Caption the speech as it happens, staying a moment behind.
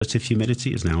relative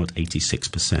humidity is now at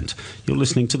 86%. You're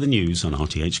listening to the news on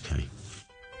RTHK.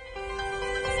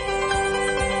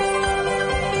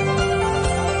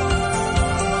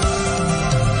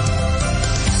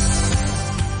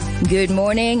 Good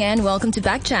morning and welcome to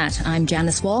Backchat. I'm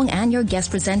Janice Wong and your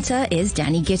guest presenter is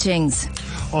Danny Gittings.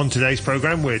 On today's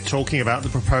programme, we're talking about the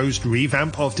proposed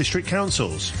revamp of district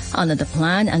councils. Under the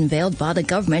plan unveiled by the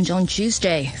government on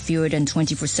Tuesday, fewer than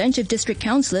 20% of district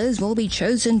councillors will be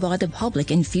chosen by the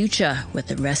public in future, with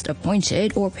the rest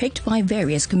appointed or picked by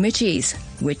various committees.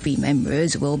 Would-be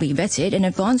members will be vetted in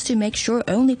advance to make sure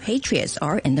only patriots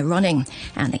are in the running,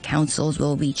 and the councils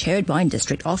will be chaired by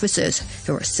district officers,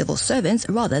 who are civil servants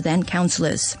rather than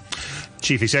councillors.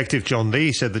 Chief Executive John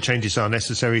Lee said the changes are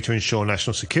necessary to ensure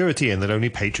national security and that only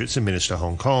patriots administer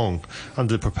Hong Kong.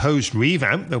 Under the proposed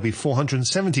revamp, there'll be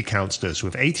 470 councillors,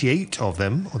 with 88 of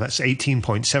them, or that's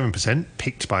 18.7%,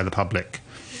 picked by the public.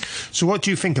 So what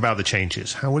do you think about the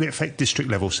changes? How will it affect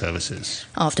district-level services?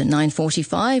 After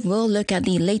 9:45, we'll look at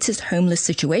the latest homeless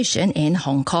situation in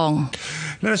Hong Kong.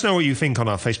 Let us know what you think on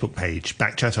our Facebook page,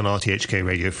 Backchat on RTHK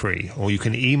Radio Free, or you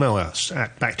can email us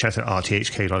at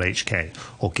backchat@rthk.hk,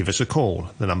 or give us a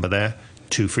call. The number there,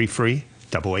 233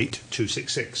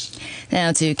 88266.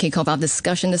 Now, to kick off our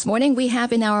discussion this morning, we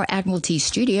have in our Admiralty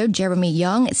studio Jeremy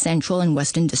Young, Central and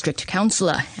Western District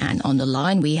Councillor. And on the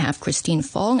line, we have Christine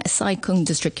Fong, Sai Kung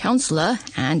District Councillor,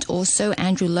 and also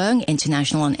Andrew Leung,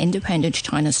 International and Independent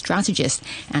China Strategist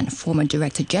and former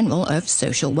Director General of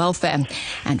Social Welfare.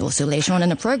 And also later on in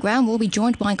the program, we'll be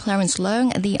joined by Clarence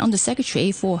Leung, the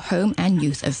Undersecretary for Home and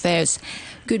Youth Affairs.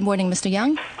 Good morning, Mr.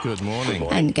 Young. Good morning.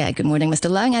 And good morning, Mr.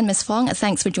 Leung and Ms. Fong.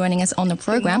 Thanks for joining us on the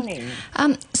program.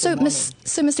 So,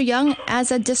 Mr. Young,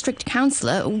 as a district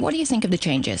councillor, what do you think of the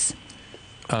changes?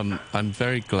 I'm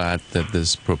very glad that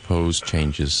these proposed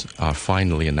changes are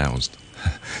finally announced.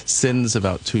 Since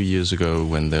about 2 years ago,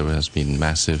 when there has been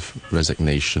massive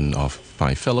resignation of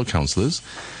my fellow councillors,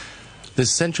 the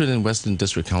Central and Western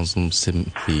District Council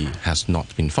simply has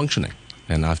not been functioning.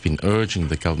 And I've been urging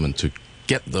the government to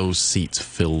get those seats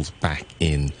filled back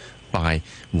in by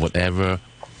whatever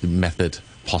method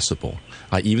possible.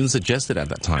 I even suggested at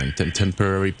that time to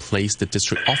temporarily place the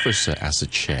district officer as a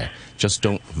chair. Just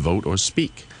don't vote or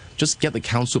speak. Just get the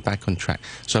council back on track.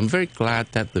 So I'm very glad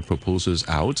that the proposal's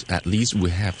out. At least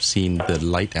we have seen the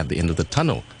light at the end of the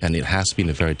tunnel, and it has been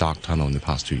a very dark tunnel in the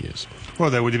past 2 years. Well,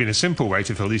 there would have been a simple way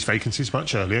to fill these vacancies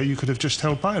much earlier. You could have just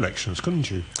held by-elections,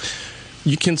 couldn't you?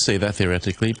 You can say that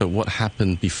theoretically, but what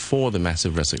happened before the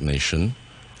massive resignation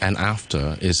and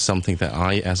after is something that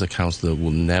I, as a councillor,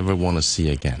 will never want to see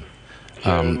again.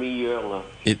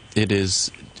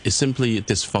 It's simply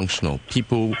dysfunctional.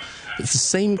 It's the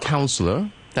same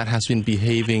councillor that has been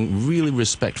behaving really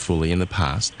respectfully in the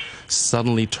past,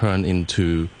 suddenly turned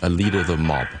into a leader of the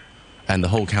mob, and the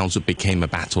whole council became a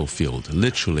battlefield,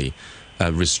 literally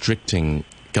restricting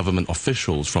government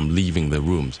officials from leaving the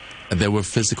rooms. There were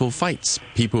physical fights.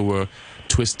 People were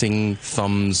twisting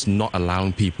thumbs, not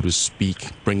allowing people to speak,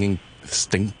 bringing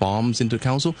stink bombs into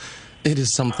council. It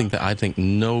is something that I think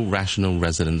no rational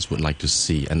residents would like to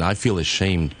see, and I feel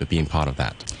ashamed of being part of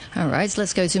that. All right, so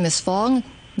let's go to Ms. Fong.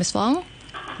 Ms. Fong?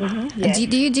 Yes.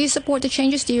 Do you support the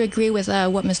changes? Do you agree with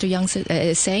what Mr. Young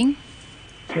is saying?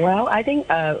 Well, I think,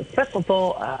 first of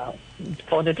all,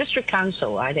 for the district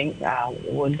council, I think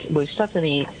would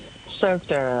certainly serve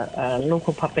the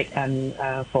local public and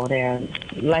for their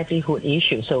livelihood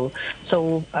issues. So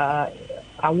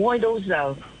avoid those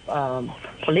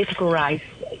politicalized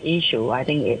issue. I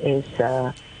think it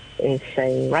is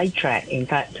a right track. In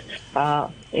fact,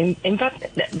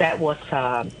 that was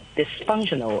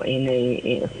dysfunctional in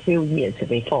a few years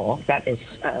before. That is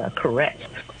correct.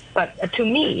 But to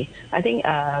me, I think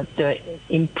the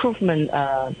improvement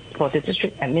for the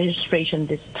district administration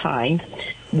this time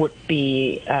would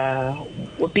be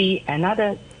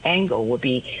another angle, would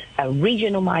be a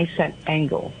regional mindset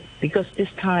angle, because this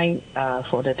time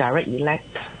for the direct elect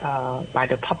by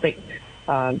the public,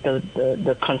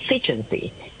 the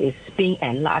constituency is being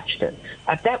enlarged.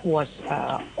 That was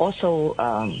also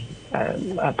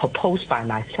proposed by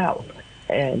myself.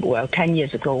 10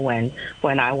 years ago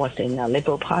when I was in the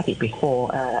Liberal Party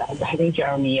before, I think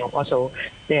Jeremy was also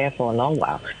there for a long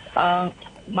while.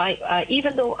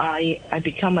 Even though I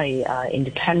become a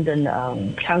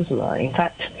independent councillor, in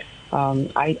fact,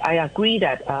 I agree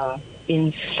that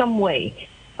in some way,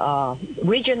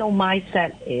 regional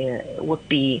mindset would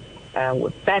be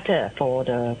better for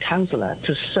the councillor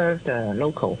to serve the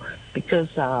local, because,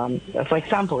 for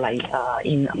example, like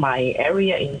in my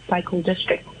area in Sai Kung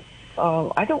District,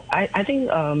 I think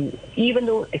even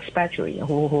though expatriates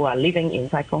who are living in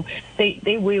Sai Kung,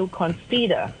 they will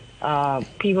consider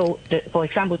people, for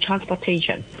example,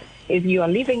 transportation. If you are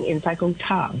living in Sai Kung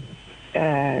Town,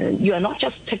 you are not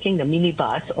just taking the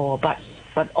minibus or bus,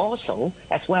 but also,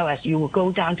 as well as you will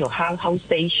go down to Hang Hou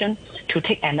Station to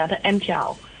take another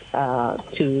MTR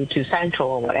to Central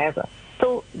or whatever.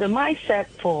 So the mindset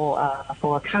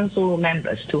for council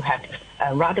members to have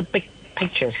rather big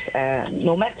pictures,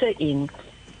 no matter in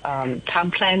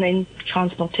town planning,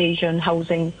 transportation,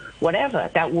 housing, whatever,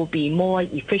 that will be more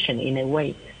efficient in a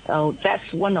way. So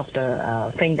that's one of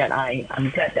the things that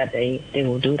I'm glad that they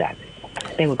will do that.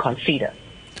 They will consider.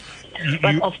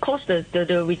 But of course,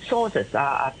 the resources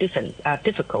are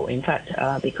difficult, in fact,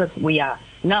 because we are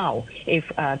now,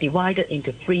 if divided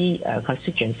into 3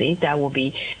 constituencies, there will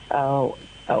be the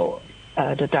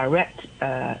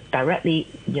directly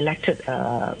elected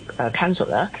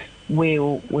councillor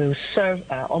will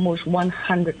serve almost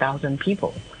 100,000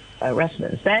 people,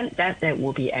 residents. Then that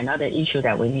will be another issue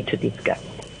that we need to discuss.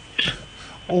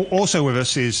 Also with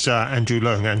us is Andrew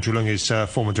Leung. Andrew Leung is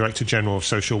former Director General of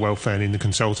Social Welfare and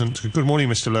Independent Consultant. Good morning,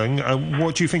 Mr. Leung.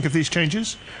 What do you think of these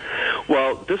changes?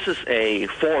 Well, this is a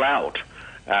fallout,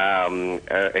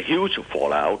 a huge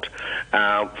fallout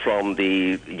from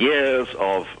the years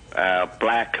of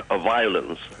black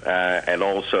violence and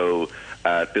also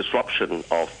disruption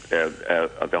of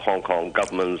the Hong Kong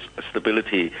government's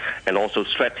stability and also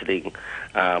threatening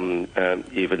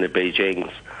even the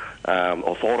Beijing's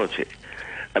authority.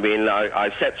 I mean, I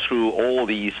sat through all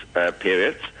these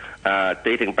periods,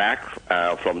 dating back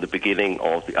from the beginning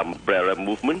of the umbrella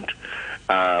movement,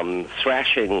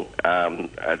 thrashing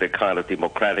the kind of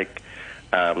democratic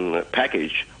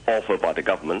package offered by the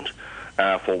government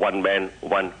for one man,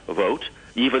 one vote,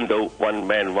 even though one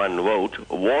man, one vote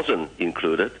wasn't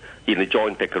included in the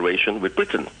joint declaration with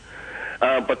Britain.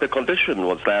 But the condition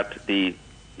was that the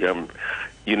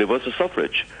universal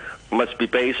suffrage must be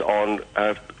based on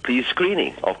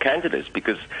pre-screening of candidates,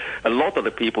 because a lot of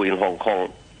the people in Hong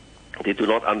Kong, they do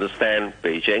not understand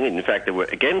Beijing. In fact, they were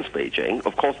against Beijing.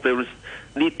 Of course, there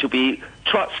need to be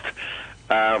trust.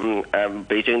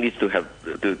 Beijing needs to have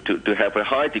a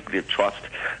high degree of trust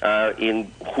in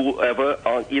whoever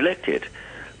are elected.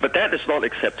 But that is not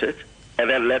accepted, and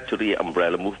that led to the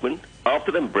umbrella movement.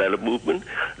 After the umbrella movement,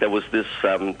 there was this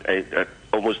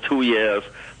almost 2 years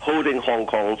holding Hong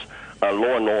Kong's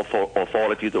law and order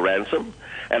authority to ransom.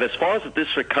 And as far as the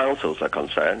district councils are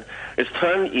concerned, it's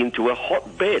turned into a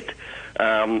hotbed,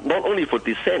 not only for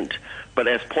dissent, but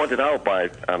as pointed out by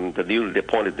the newly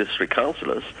appointed district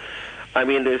councillors. I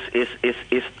mean, all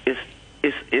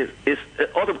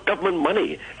the government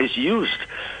money is used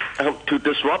to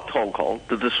disrupt Hong Kong,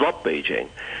 to disrupt Beijing.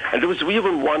 And there was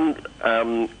even one,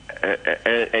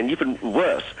 and even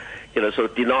worse, so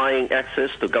denying access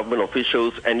to government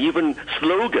officials, and even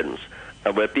slogans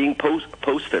were being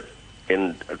posted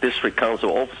in district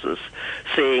council offices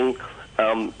saying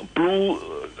blue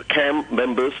camp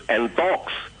members and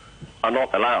dogs are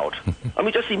not allowed. I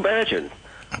mean, just imagine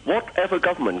whatever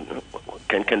government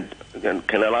can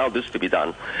allow this to be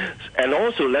done. And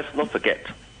also, let's not forget,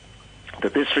 the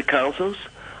district councils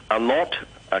are not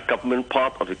a government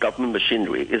part of the government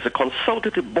machinery. It's a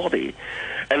consultative body,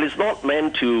 and it's not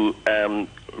meant to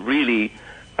really,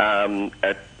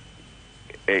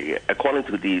 according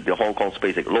to the Hong Kong's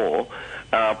basic law,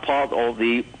 part of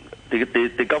the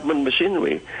government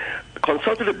machinery.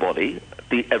 Consultative body,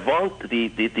 the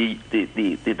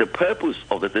purpose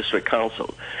of the district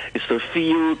council is to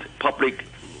field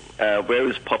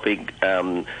various public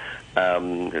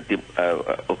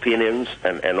opinions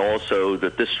and also the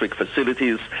district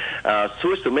facilities,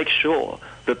 so as to make sure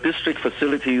the district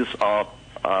facilities are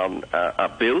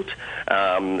built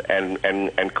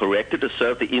and corrected to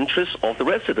serve the interests of the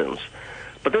residents.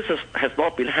 But this has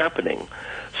not been happening.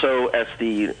 So, as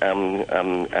the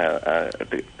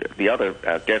other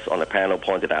guests on the panel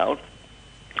pointed out,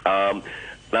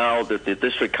 now the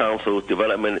district council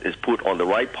development is put on the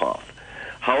right path.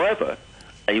 However,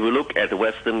 if you look at the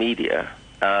Western media,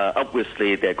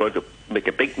 obviously they're going to make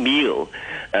a big meal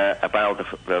about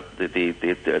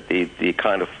the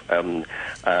kind of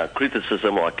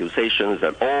criticism or accusations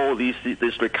that all these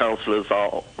district councillors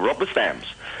are rubber stamps.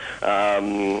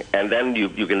 And then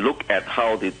you can look at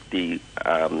how all the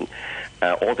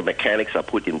mechanics are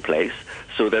put in place,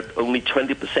 so that only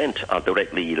 20% are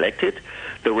directly elected.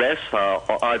 The rest are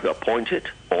either appointed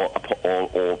or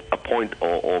appoint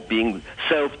or being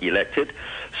self-elected.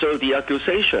 So the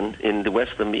accusation in the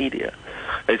Western media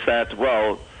is that,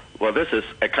 well, this is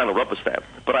a kind of rubber stamp.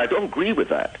 But I don't agree with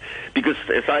that, because,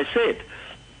 as I said,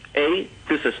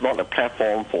 this is not a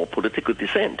platform for political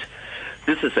dissent.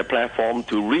 This is a platform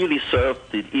to really serve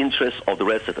the interests of the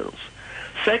residents.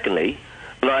 Secondly,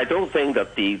 No, I don't think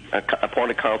that the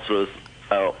appointed councillors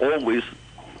always,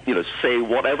 say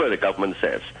whatever the government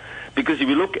says. Because if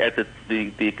you look at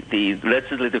the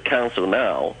Legislative Council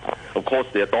now, of course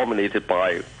they are dominated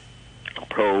by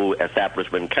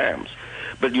pro-establishment camps.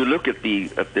 But you look at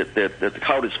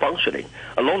how it's functioning.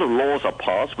 A lot of laws are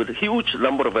passed with a huge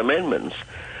number of amendments.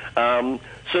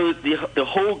 So the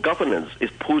whole governance is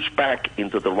pushed back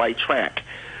into the right track.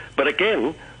 But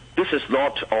again, this is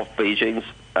not of Beijing's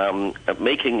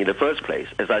making in the first place.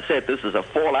 As I said, this is a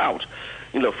fallout,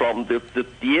 from the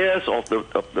years of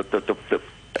the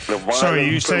Sorry,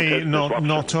 you say not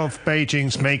of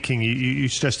Beijing's making. You're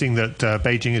suggesting that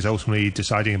Beijing is ultimately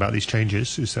deciding about these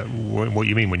changes. Is that what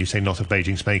you mean when you say not of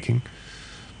Beijing's making?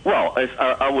 Well,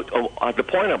 the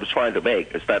point I was trying to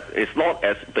make is that it's not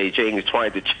as Beijing is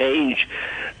trying to change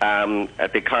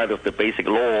the kind of the basic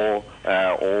law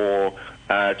or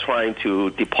trying to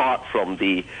depart from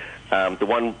the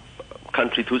one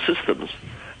country, two systems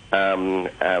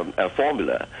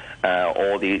formula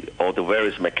or the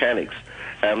various mechanics.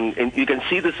 And you can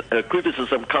see this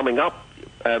criticism coming up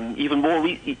even more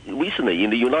recently in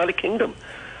the United Kingdom.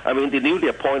 I mean, the newly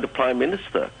appointed Prime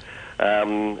Minister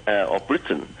of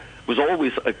Britain was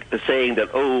always saying that,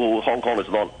 Hong Kong is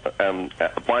not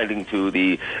abiding to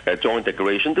the joint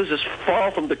declaration. This is far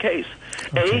from the case.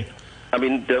 Okay. I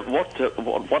mean,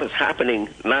 what is happening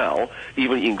now,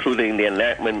 even including the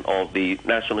enactment of the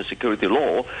national security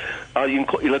law, are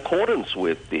in accordance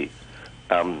with the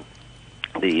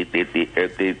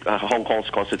Hong Kong's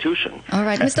constitution. All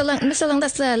right, Mr. Leung,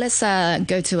 let's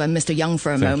go to Mr. Young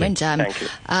for a moment. Thank you.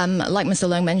 Like Mr.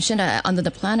 Leung mentioned, under the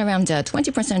plan, around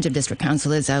 20% of district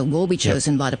councillors will be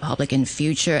chosen by the public in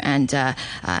future, and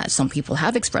some people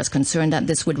have expressed concern that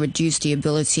this would reduce the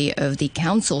ability of the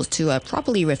councils to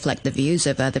properly reflect the views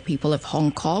of the people of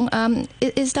Hong Kong.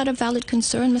 Is that a valid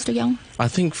concern, Mr. Young? I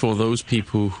think for those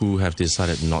people who have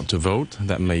decided not to vote,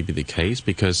 that may be the case,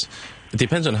 because it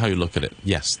depends on how you look at it.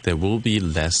 Yes, there will be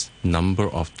less number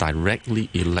of directly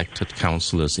elected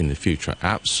councillors in the future.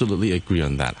 Absolutely agree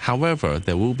on that. However,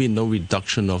 there will be no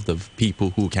reduction of the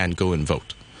people who can go and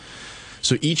vote.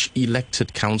 So each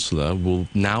elected councillor will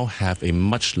now have a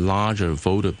much larger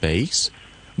voter base,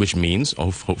 which means,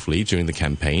 hopefully, during the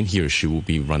campaign, he or she will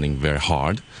be running very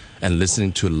hard and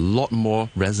listening to a lot more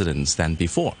residents than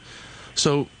before.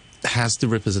 So has the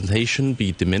representation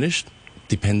be diminished?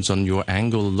 Depends on your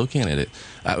angle looking at it.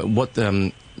 What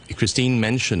Christine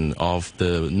mentioned of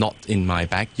the not in my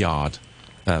backyard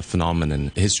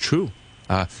phenomenon is true.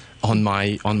 On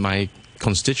my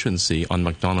constituency on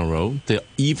McDonald Road, the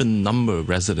even number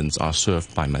residents are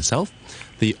served by myself.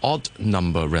 The odd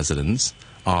number residents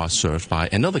are served by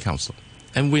another councillor.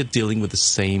 And we're dealing with the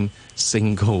same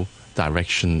single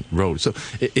direction road. So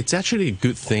it's actually a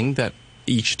good thing that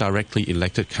each directly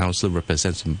elected councillor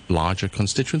represents a larger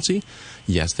constituency.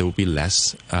 Yes, there will be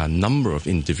less number of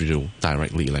individual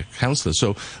directly elected councillors.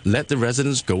 So let the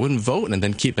residents go and vote and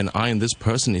then keep an eye on this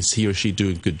person. Is he or she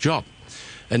doing a good job?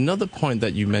 Another point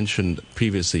that you mentioned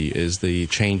previously is the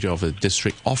change of a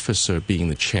district officer being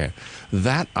the chair.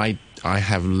 That I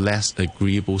have less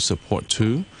agreeable support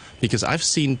to, because I've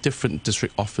seen different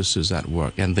district officers at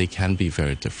work, and they can be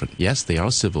very different. Yes, they are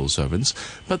civil servants,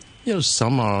 but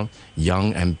some are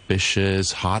young,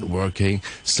 ambitious, hardworking.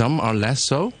 Some are less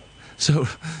so. So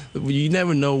you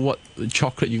never know what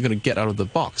chocolate you're going to get out of the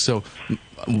box. So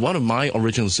one of my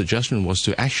original suggestions was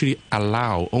to actually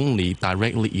allow only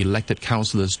directly elected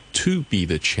councillors to be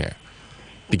the chair,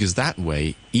 because that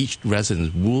way each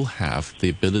resident will have the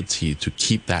ability to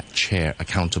keep that chair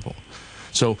accountable.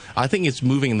 So I think it's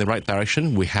moving in the right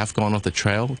direction. We have gone off the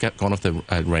trail, gone off the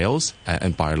rails,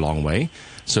 and by a long way.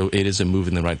 So it is a move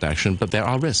in the right direction, but there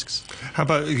are risks. How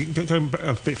about going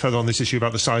a bit further on this issue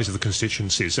about the size of the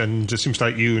constituencies? And it seems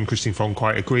like you and Christine Fong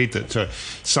quite agreed that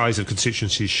size of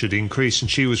constituencies should increase, and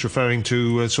she was referring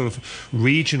to sort of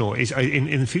regional.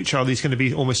 In the future, are these going to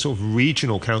be almost sort of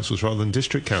regional councils rather than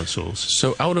district councils?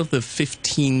 So out of the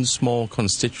 15 small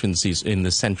constituencies in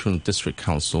the Central District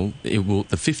Council,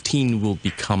 the 15 will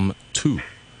become 2.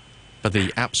 But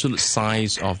the absolute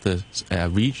size of the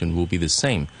region will be the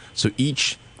same. So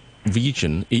each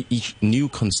region, each new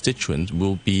constituent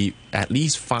will be at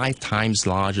least 5 times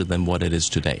larger than what it is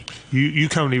today. You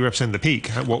currently represent the Peak.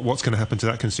 What's going to happen to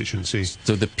that constituency?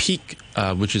 So the Peak,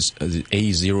 which is the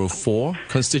A04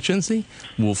 constituency,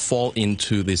 will fall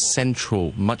into the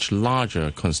central, much larger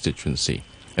constituency,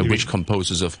 which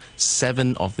composes of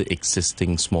 7 of the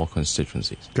existing small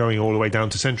constituencies. Going all the way down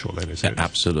to central, then, is it? Yeah,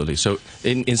 absolutely. So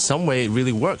in some way, it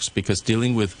really works, because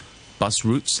dealing with bus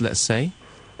routes, let's say,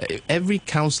 every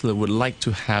councillor would like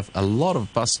to have a lot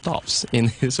of bus stops in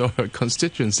his or her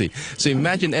constituency. So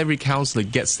imagine every councillor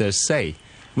gets their say.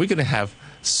 We're going to have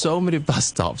so many bus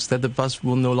stops that the bus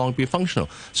will no longer be functional.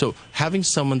 So having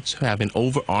someone to have an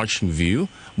overarching view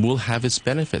will have its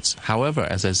benefits. However,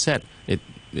 as I said, it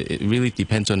really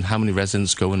depends on how many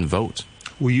residents go and vote.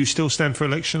 Will you still stand for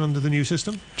election under the new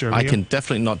system, Jeremy? I can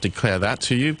definitely not declare that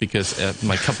to you because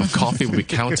my cup of coffee will be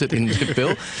counted in the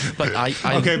bill. But I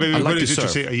like to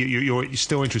serve. You're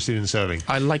still interested in serving?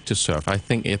 I like to serve. I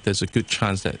think there's a good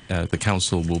chance that the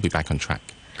council will be back on track.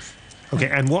 Okay,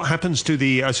 and what happens to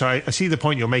the... so I see the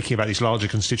point you're making about these larger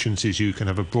constituencies, you can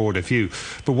have a broader view,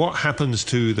 but what happens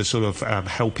to the sort of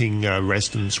helping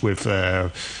residents with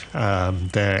their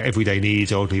everyday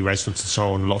needs, elderly residents and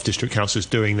so on? A lot of district councillors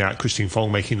doing that. Christine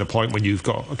Fong making the point when you've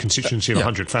got a constituency of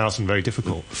 100,000, very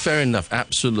difficult. Fair enough,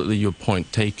 absolutely your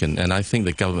point taken, and I think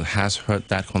the government has heard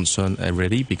that concern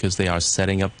already because they are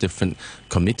setting up different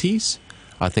committees.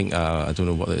 I think, I don't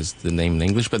know what is the name in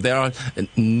English, but there are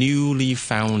newly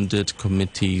founded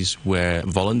committees where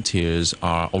volunteers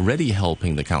are already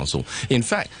helping the council. In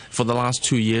fact, for the last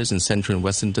 2 years in Central and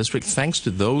Western District, thanks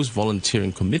to those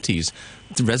volunteering committees,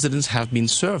 the residents have been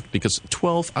served because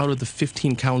 12 out of the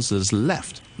 15 councillors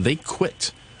left. They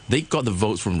quit. They got the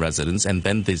votes from residents and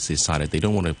then they decided they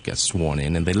don't want to get sworn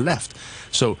in and they left.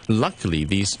 So luckily,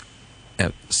 these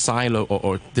silo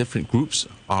or different groups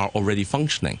are already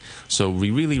functioning. So we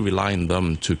really rely on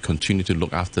them to continue to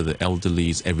look after the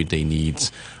elderly's everyday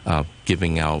needs,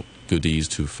 giving out goodies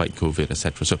to fight COVID,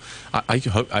 etc. So I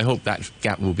hope that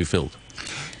gap will be filled.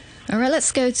 All right,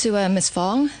 let's go to Ms.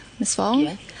 Fong. Ms. Fong?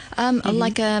 Yes.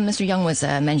 Like Mr. Young was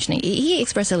mentioning, he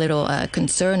expressed a little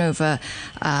concern over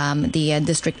the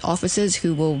district officers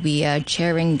who will be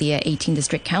chairing the 18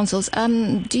 district councils.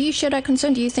 Do you share that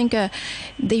concern? Do you think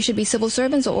they should be civil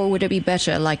servants, or would it be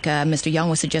better, like Mr. Young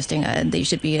was suggesting, they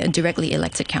should be directly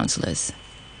elected councillors?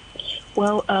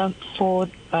 Well, for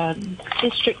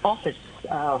district office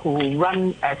who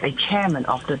run as a chairman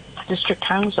of the district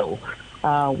council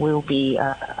will be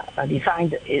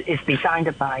designed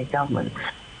by government.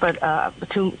 But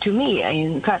to me,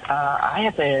 in fact, I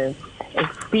have a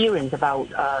experience about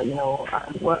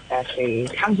work as a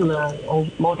councillor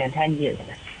more than 10 years,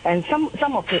 and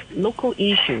some of the local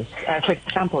issues, for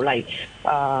example, like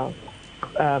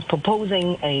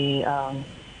proposing a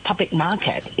public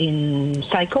market in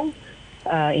Sai Kung,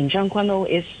 in Tseung Kwan O,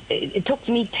 it took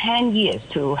me 10 years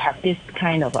to have this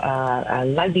kind of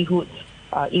livelihood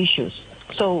issues.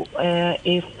 So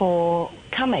if for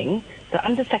coming, the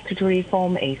Undersecretary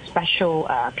formed a special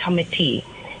committee.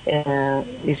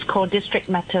 It's called District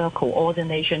Matter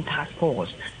Coordination Task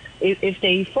Force. If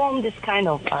they form this kind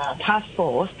of task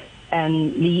force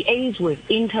and liaise with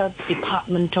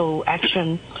interdepartmental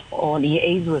action or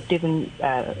liaise with different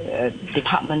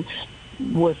departments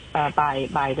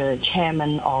by the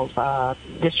chairman of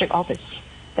district office,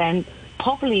 then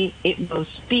probably it will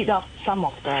speed up some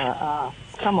of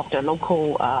the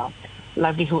local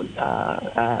livelihood,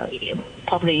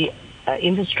 probably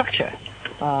infrastructure,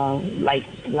 like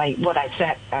what I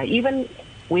said. Even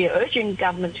we are urging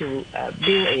government to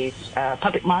build a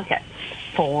public market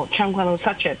for Tseung Kwan O,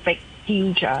 such a big,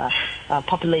 huge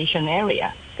population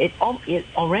area. It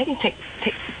already takes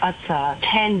us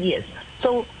 10 years.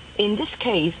 So in this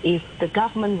case, if the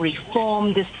government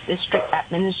reform this district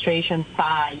administration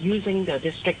by using the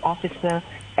district officer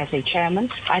as a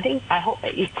chairman, I hope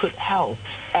it could help,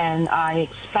 and I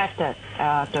expect that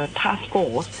the task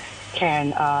force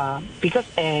can, because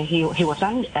he was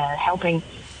helping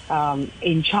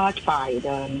in charge by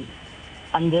the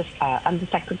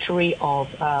undersecretary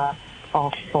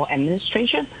for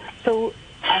administration. So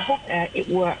I hope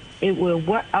it will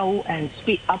work out and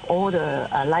speed up all the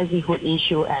livelihood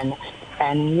issue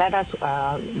and let us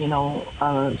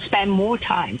spend more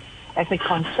time as a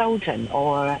consultant,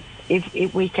 or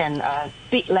if we can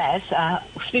speak less,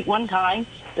 speak one time,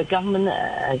 the government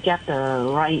get the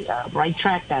right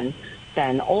track,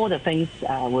 then all the things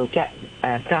will get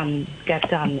done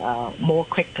more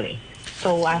quickly.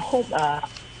 So I hope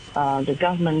the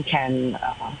government can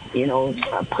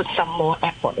put some more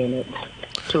effort in it.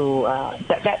 To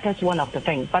that's one of the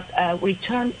things. But we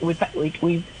turn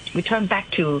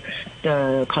back to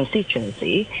the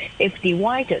constituency. If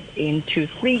divided into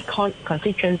 3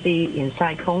 constituencies in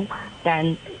Sai Kung,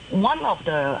 then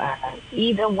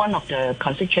either one of the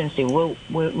constituency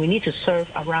we need to serve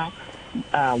around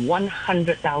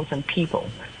 100,000 people.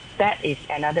 That is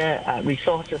another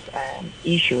resources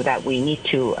issue that we need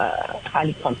to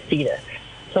highly consider.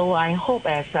 So I hope,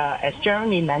 as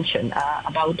Jeremy mentioned,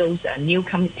 about those new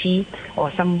committees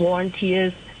or some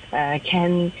volunteers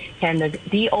can the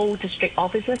DO district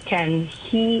officer, can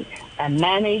he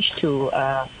manage to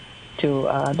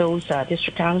those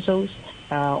district councils,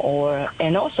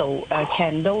 and also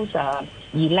can those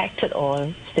elected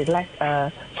or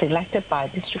selected by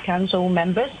district council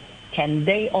members, can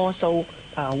they also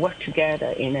work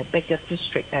together in a bigger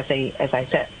district, as I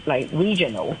said, like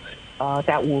regional?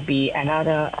 That will be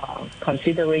another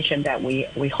consideration that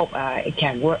we hope it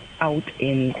can work out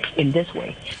in this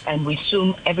way, and we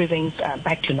assume everything's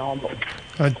back to normal.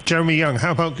 Jeremy Young,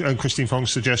 how about Christine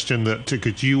Fong's suggestion that,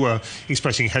 because you were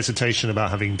expressing hesitation about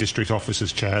having district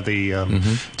officers chair the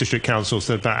district councils,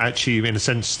 that actually, in a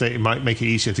sense, that it might make it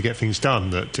easier to get things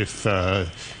done, that if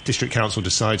district council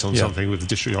decides on something with the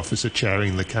district officer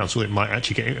chairing the council, it might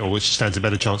actually get, or it stands a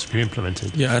better chance of being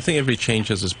implemented? Yeah, I think every change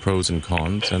has its pros and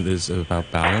cons, and is about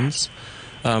balance.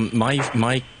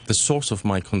 The source of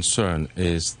my concern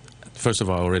is, first of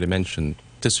all, I already mentioned,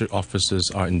 district officers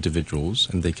are individuals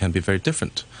and they can be very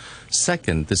different.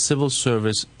 Second, the civil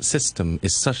service system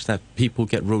is such that people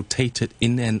get rotated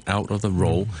in and out of the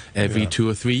role every 2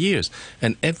 or 3 years.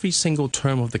 And every single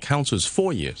term of the council is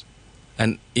 4 years.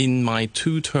 And in my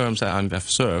 2 terms that I've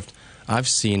served, I've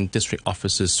seen district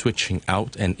officers switching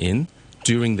out and in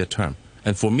during the term.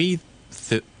 And for me,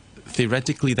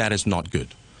 theoretically, that is not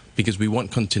good, because we want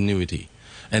continuity.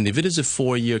 And if it is a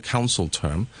 4-year council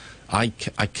term, I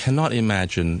cannot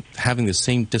imagine having the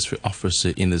same district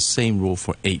officer in the same role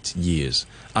for 8 years,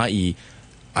 i.e.,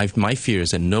 my fear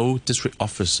is that no district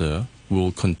officer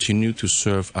will continue to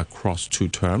serve across 2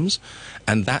 terms,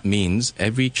 and that means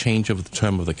every change of the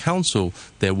term of the council,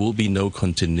 there will be no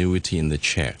continuity in the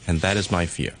chair, and that is my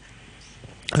fear.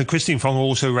 Christine Fong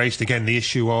also raised again the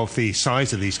issue of the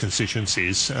size of these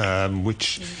constituencies,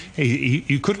 which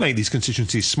you could make these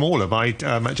constituencies smaller by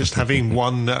just having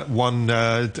one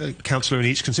councillor in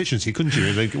each constituency, couldn't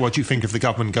you? What do you think of the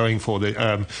government going for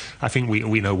the? I think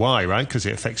we know why, right? Because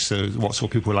it affects what sort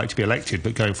of people would like to be elected,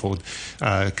 but going for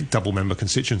double member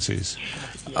constituencies.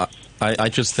 I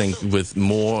just think with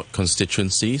more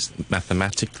constituencies,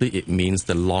 mathematically, it means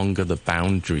the longer the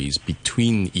boundaries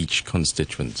between each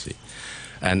constituency.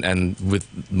 And with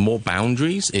more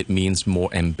boundaries, it means more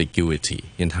ambiguity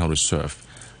in how to serve.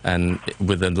 And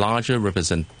with a larger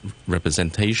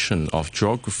representation of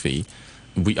geography,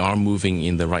 we are moving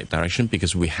in the right direction,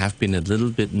 because we have been a little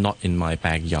bit not in my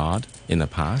backyard in the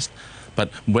past.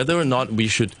 But whether or not we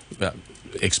should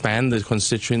expand the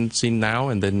constituency now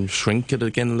and then shrink it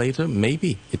again later,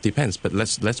 maybe. It depends. But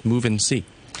let's move and see.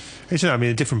 Isn't it? I mean,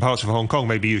 in different parts of Hong Kong,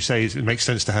 maybe you say it makes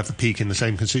sense to have the peak in the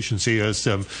same constituency as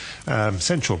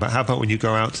central. But how about when you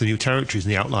go out to the new territories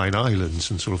and the outlying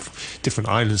islands, and sort of different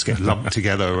islands get lumped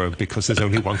together because there's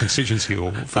only one constituency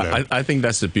for them? I think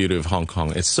that's the beauty of Hong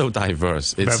Kong. It's so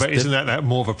diverse. But isn't that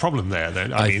more of a problem there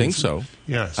then? I think so.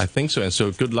 Yes. I think so. And so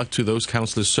good luck to those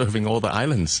councillors serving all the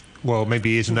islands. Well,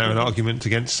 maybe isn't there an argument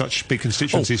against such big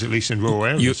constituencies, at least in rural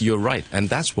areas? You're right. And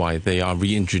that's why they are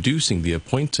reintroducing the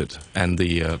appointed and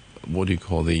the... what do you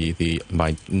call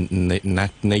by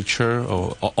nature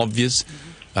or obvious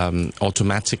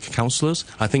automatic councillors?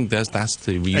 I think that's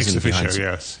the reason behind it.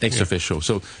 Yes. Ex officio.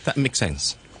 So that makes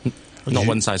sense. Not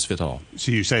one size fits all.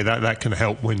 So you say that can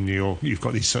help when you've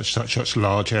got these such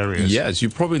large areas. Yes, you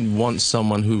probably want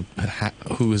someone who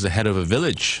is the head of a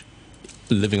village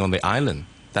living on the island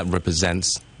that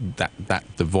represents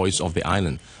the voice of the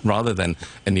island, rather than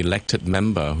an elected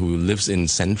member who lives in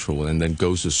Central and then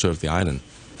goes to serve the island.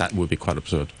 That would be quite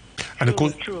absurd. And of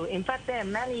course, true. In fact, there are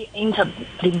many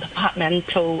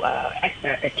interdepartmental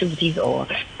activities or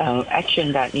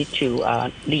action that need to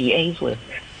liaise with.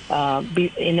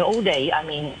 In the old days, I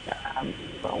mean,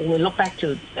 we look back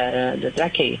to the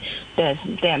decade, there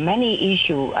are many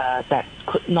issues that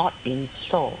could not be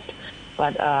solved.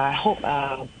 But I hope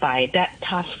by that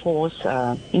task force,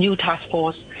 new task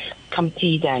force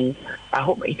committee, then I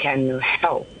hope it can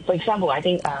help. For example, I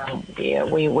think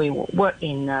we work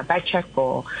in Backchat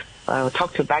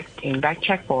in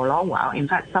Backchat for a long while. In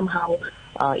fact, somehow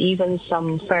even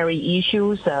some ferry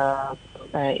issues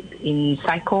in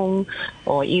Cyclone,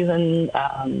 or even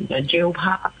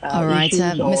geopark. All right,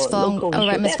 Ms. Fong. All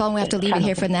right, Ms. Fong, we have to leave it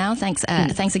here for now. Thanks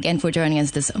again for joining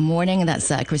us this morning.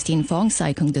 That's Christine Fong,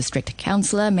 Sai Kung District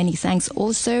Councillor. Many thanks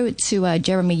also to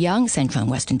Jeremy Young, Central and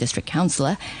Western District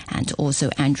Councillor, and also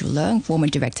Andrew Leung, former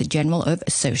Director General of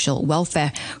Social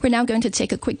Welfare. We're now going to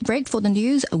take a quick break for the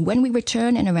news. When we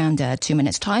return in around 2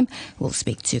 minutes' time, we'll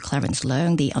speak to Clarence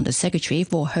Leung, the Under Secretary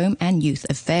for Home and Youth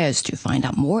Affairs, to find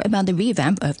out more about the revamp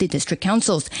revamp of the district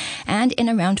councils. And in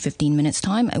around 15 minutes'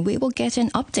 time, we will get an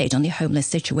update on the homeless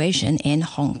situation in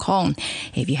Hong Kong.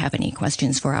 If you have any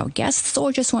questions for our guests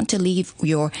or just want to leave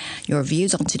your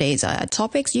views on today's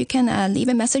topics, you can leave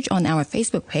a message on our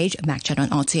Facebook page, Backchat on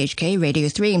RTHK Radio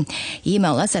 3.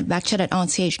 Email us at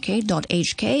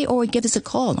backchat@rthk.hk or give us a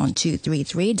call on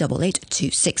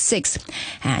 233-88266.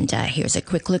 And here's a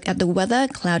quick look at the weather.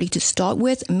 Cloudy to start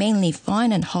with, mainly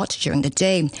fine and hot during the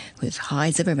day, with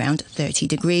highs of around 30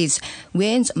 degrees.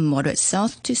 Winds moderate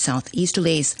south to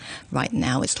southeasterlies. Right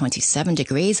now it's 27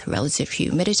 degrees, relative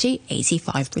humidity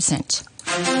 85%.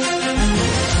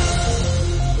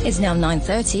 It's now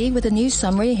 9:30 with a news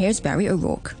summary. Here's Barry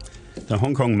O'Rourke. The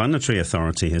Hong Kong Monetary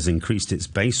Authority has increased its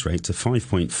base rate to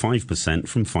 5.5%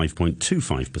 from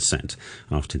 5.25%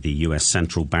 after the US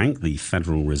Central Bank, the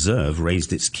Federal Reserve,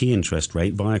 raised its key interest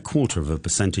rate by 1/4 of a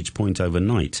percentage point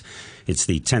overnight. It's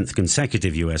the 10th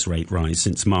consecutive US rate rise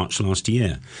since March last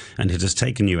year, and it has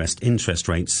taken US interest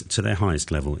rates to their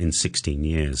highest level in 16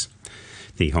 years.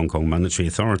 The Hong Kong Monetary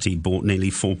Authority bought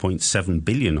nearly 4.7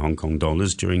 billion Hong Kong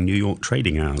dollars during New York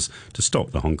trading hours to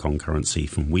stop the Hong Kong currency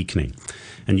from weakening.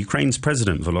 And Ukraine's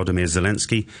President Volodymyr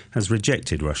Zelensky has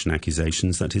rejected Russian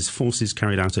accusations that his forces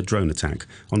carried out a drone attack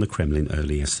on the Kremlin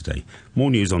early yesterday.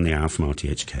 More news on the hour from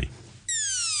RTHK.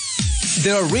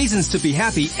 There are reasons to be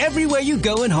happy everywhere you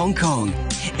go in Hong Kong.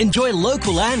 Enjoy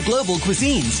local and global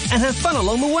cuisines and have fun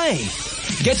along the way.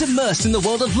 Get immersed in the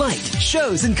world of light,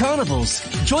 shows and carnivals.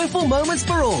 Joyful moments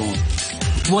for all.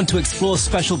 Want to explore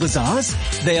special bazaars?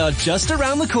 They are just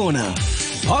around the corner.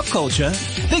 Pop culture?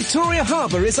 Victoria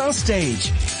Harbour is our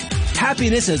stage.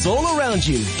 Happiness is all around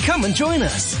you. Come and join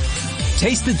us.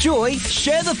 Taste the joy,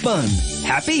 share the fun.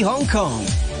 Happy Hong Kong.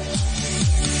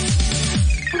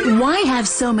 Why have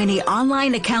so many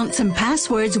online accounts and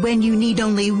passwords when you need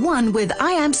only one with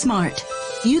I Am Smart?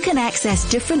 You can access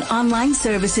different online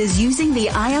services using the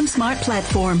I Am Smart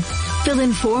platform, fill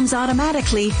in forms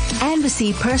automatically, and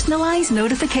receive personalized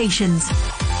notifications.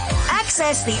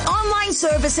 Access the online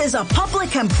services of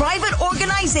public and private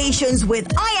organizations with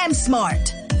I Am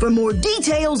Smart. For more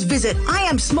details, visit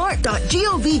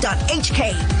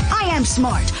iamsmart.gov.hk. I Am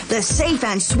Smart, the safe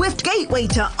and swift gateway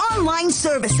to online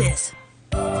services.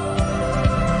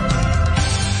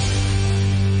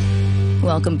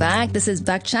 Welcome back. This is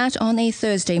Backchat on a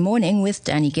Thursday morning with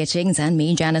Danny Gittings and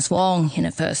me, Janice Wong. In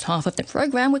the first half of the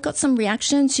program, we got some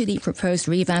reaction to the proposed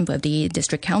revamp of the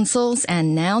district councils.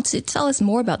 And now to tell us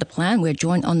more about the plan, we're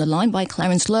joined on the line by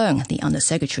Clarence Leung, the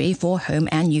Undersecretary for Home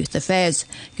and Youth Affairs.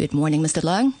 Good morning, Mr.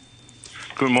 Leung.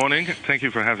 Good morning. Thank you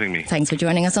for having me. Thanks for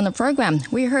joining us on the program.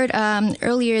 We heard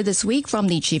earlier this week from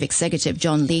the Chief Executive,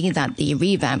 John Lee, that the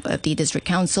revamp of the District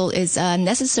Council is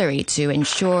necessary to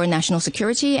ensure national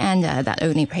security and that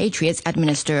only patriots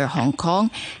administer Hong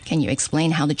Kong. Can you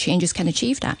explain how the changes can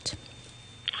achieve that?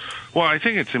 Well, I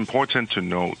think it's important to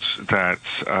note that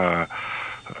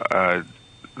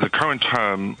the current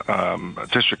term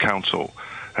District Council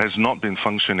has not been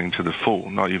functioning to the full,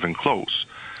 not even close.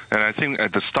 And I think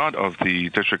at the start of the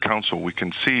district council, we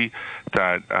can see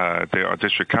that there are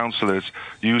district councillors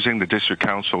using the district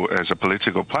council as a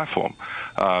political platform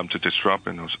to disrupt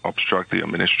and obstruct the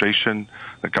administration,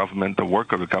 the government, the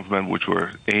work of the government, which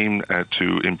were aimed at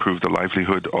to improve the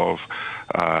livelihood of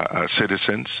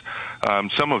citizens.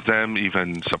 Some of them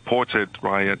even supported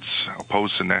riots,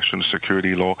 opposed the national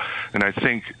security law, and I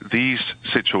think these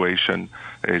situation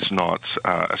is not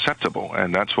acceptable,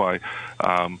 and that's why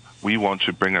we want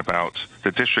to bring about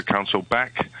the district council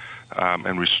back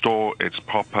and restore its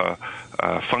proper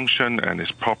function and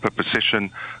its proper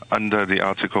position under the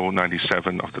Article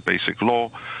 97 of the Basic Law,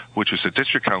 which is the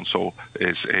district council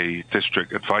is a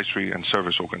district advisory and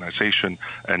service organization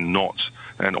and not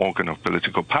an organ of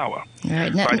political power.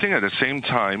 Right. But I think at the same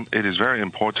time, it is very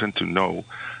important to know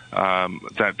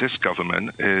that this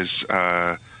government is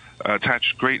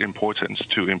attach great importance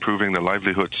to improving the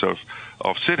livelihoods of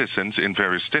citizens in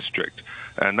various districts.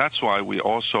 And that's why we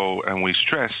also, and we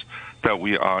stress that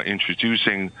we are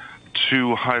introducing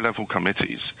 2 high-level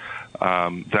committees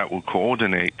that will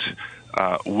coordinate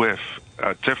with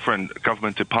different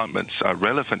government departments,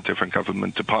 relevant different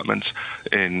government departments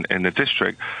in the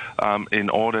district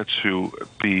in order to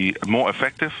be more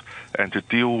effective and to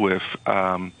deal with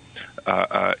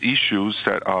issues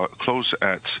that are close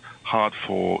at heart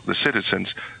for the citizens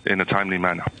in a timely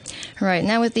manner. Right.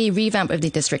 Now, with the revamp of the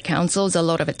district councils, a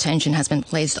lot of attention has been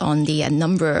placed on the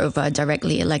number of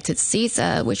directly elected seats,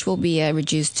 which will be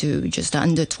reduced to just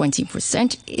under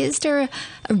 20%. Is there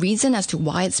a reason as to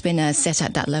why it's been set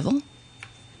at that level?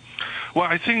 Well,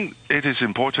 I think it is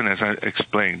important, as I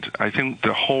explained. I think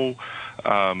the whole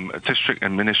district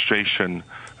administration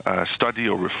study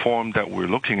or reform that we're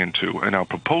looking into and our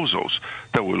proposals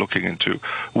that we're looking into,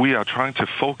 we are trying to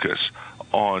focus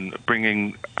on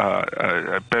bringing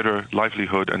a better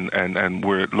livelihood, and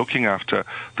we're looking after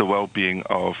the well-being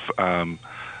of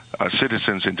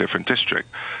citizens in different districts.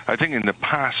 I think in the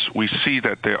past we see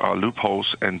that there are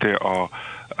loopholes and there are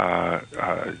I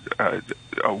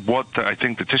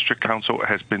think the district council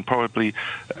has been probably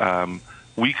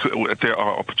there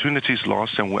are opportunities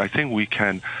lost, and I think we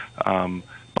can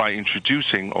by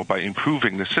introducing or by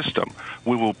improving the system,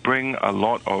 we will bring a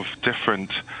lot of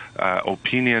different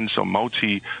opinions or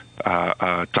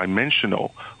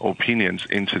multi-dimensional opinions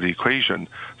into the equation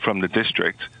from the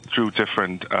district through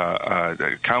different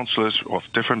councillors of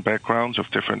different backgrounds, of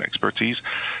different expertise.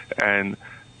 And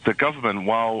the government,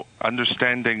 while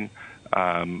understanding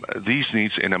these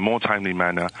needs in a more timely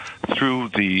manner through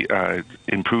the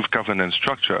improved governance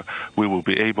structure, we will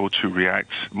be able to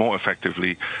react more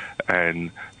effectively,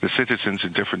 and the citizens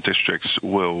in different districts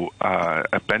will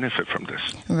benefit from this.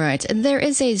 Right. There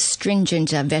is a stringent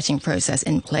vetting process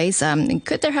in place.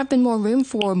 Could there have been more room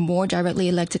for more directly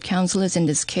elected councillors in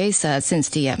this case, since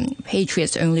the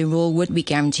Patriots-only rule would be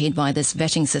guaranteed by this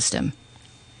vetting system?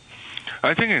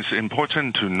 I think it's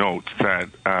important to note that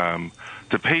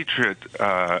the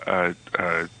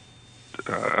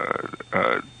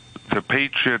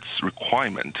Patriots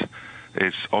requirement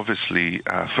is obviously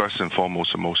first and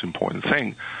foremost the most important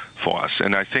thing for us,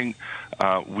 and I think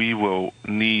we will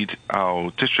need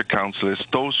our district councillors,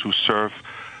 those who serve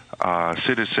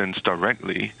citizens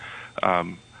directly,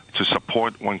 to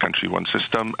support one country, one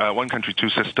system, one country, two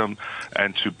system,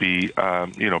 and to be,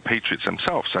 patriots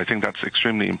themselves. I think that's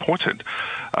extremely important.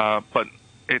 But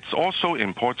it's also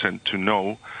important to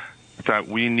know that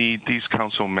we need these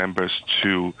council members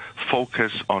to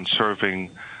focus on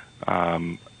serving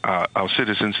our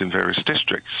citizens in various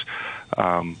districts,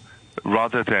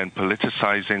 rather than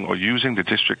politicizing or using the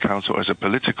district council as a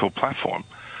political platform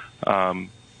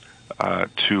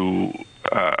to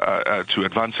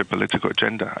advance a political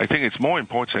agenda. I think it's more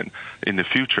important in the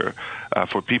future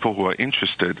for people who are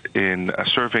interested in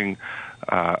serving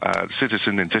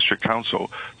citizens in district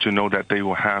council to know that they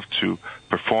will have to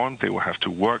perform, they will have to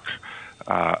work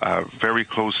very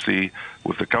closely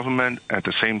with the government, at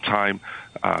the same time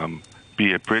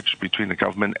be a bridge between the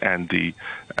government and the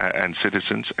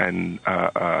citizens, and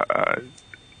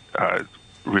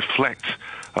reflect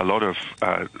a lot of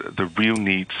the real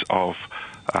needs of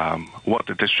what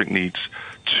the district needs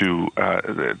to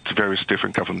various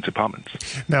different government departments.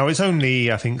 Now, it's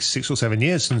only, I think, 6 or 7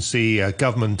 years since the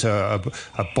government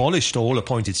abolished all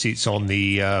appointed seats on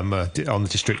the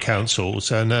district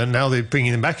councils, and now they're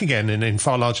bringing them back again in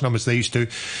far larger numbers than they used to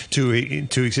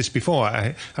exist before.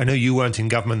 I know you weren't in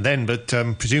government then, but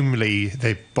presumably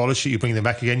they abolished it, you bring them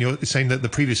back again. You're saying that the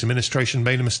previous administration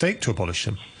made a mistake to abolish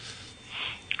them.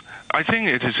 I think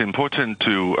it is important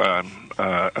to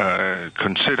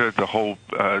consider the whole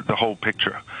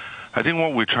picture. I think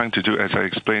what we're trying to do, as I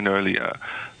explained earlier,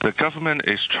 the government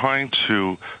is trying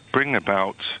to bring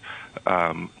about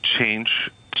change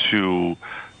to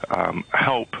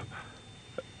help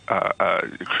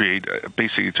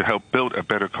basically to help build a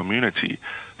better community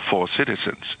for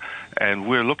citizens. And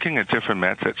we're looking at different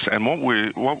methods. And what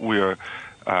we're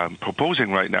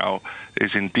proposing right now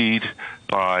is indeed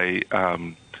by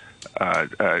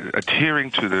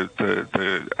adhering to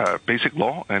the basic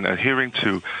law and adhering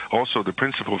to also the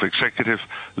principle of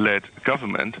executive-led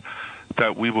government,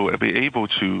 that we will be able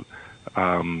to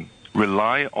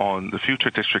rely on the future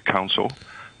district council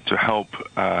to help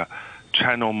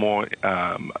channel more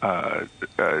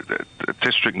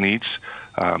district needs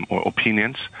or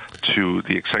opinions to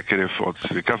the executive or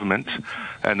to the government,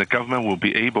 and the government will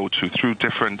be able to, through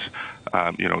different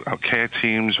our care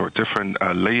teams or different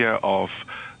layer of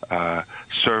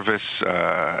service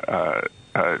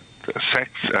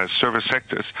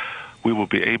sectors, we will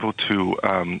be able to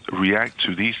react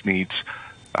to these needs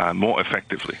more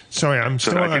effectively. Sorry, I'm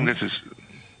still. So I think this is.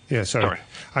 Yeah, sorry.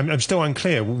 I'm still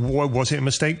unclear. Was it a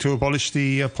mistake to abolish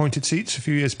the appointed seats a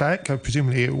few years back?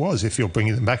 Presumably it was, if you're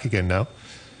bringing them back again now.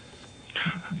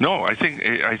 No, I think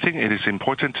it is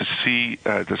important to see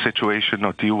the situation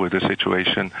or deal with the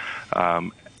situation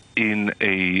in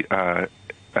at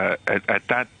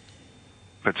that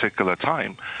particular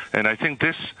time. And I think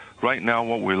this right now,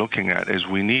 what we're looking at is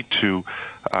we need to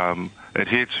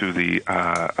adhere to the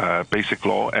basic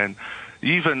law, and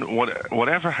even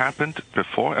whatever happened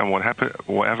before and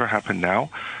whatever happened now,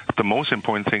 the most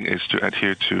important thing is to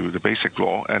adhere to the basic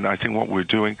law. And I think what we're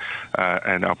doing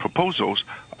and our proposals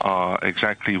are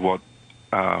exactly what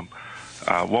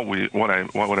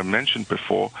what I mentioned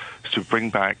before is to bring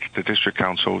back the district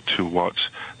council to what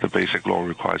the basic law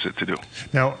requires it to do.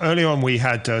 Now, earlier on we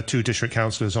had two district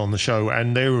councillors on the show,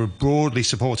 and they were broadly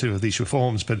supportive of these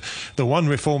reforms, but the one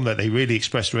reform that they really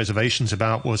expressed reservations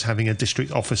about was having a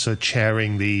district officer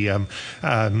chairing the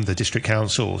district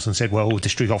councils, and said, well,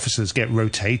 district officers get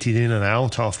rotated in and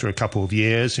out after a couple of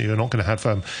years. You're not going to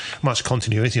have much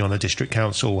continuity on a district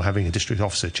council having a district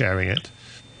officer chairing it.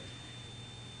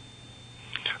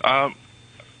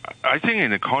 I think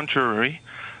in the contrary,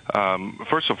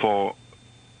 first of all,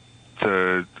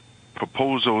 the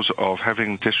proposals of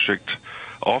having district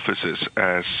officers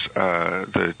as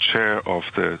the chair of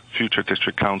the future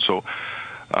district council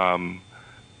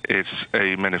is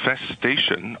a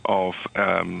manifestation of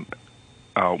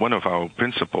one of our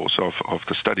principles of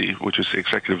the study, which is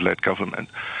executive-led government.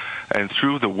 And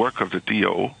through the work of the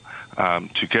DO,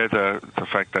 together the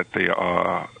fact that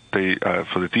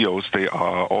for the DOs, they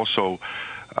are also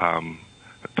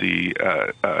the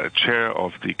chair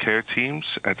of the care teams.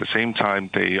 At the same time,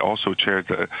 they also chair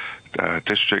the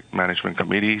district management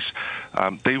committees.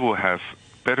 They will have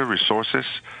better resources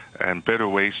and better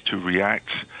ways to react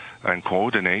and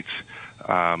coordinate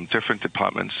different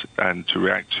departments and to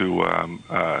react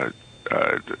to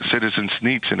citizens'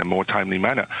 needs in a more timely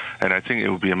manner. And I think it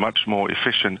will be a much more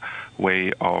efficient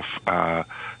way of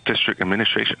district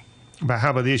administration. But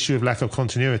how about the issue of lack of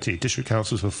continuity? District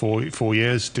councils for 4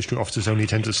 years, district officers only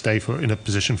tend to stay in a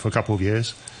position for a couple of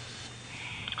years.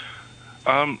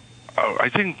 I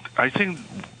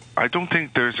don't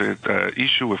think there's an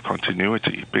issue with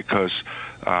continuity, because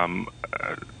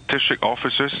district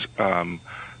officers,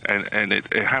 and it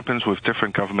happens with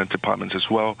different government departments as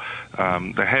well.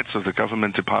 The heads of the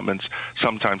government departments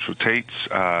sometimes rotates.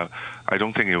 I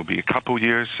don't think it will be a couple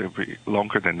years. It will be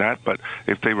longer than that. But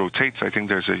if they rotate, I think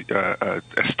there's a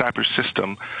established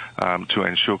system to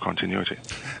ensure continuity.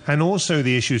 And also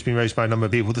the issue has been raised by a number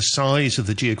of people, the size of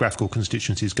the geographical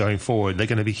constituencies going forward. They're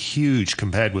going to be huge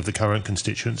compared with the current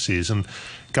constituencies, and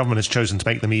government has chosen to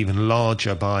make them even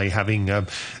larger by having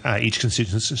each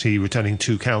constituency returning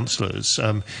 2 councillors.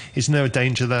 Isn't there a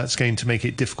danger that's going to make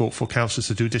it difficult for councillors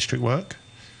to do district work?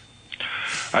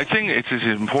 I think it is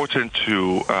important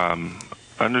to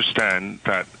understand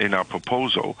that in our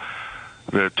proposal,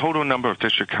 the total number of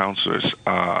district councillors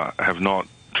have not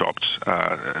dropped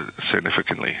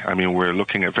significantly. I mean, we're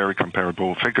looking at very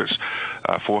comparable figures,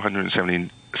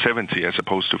 470 as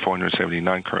opposed to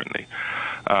 479 currently.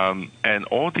 And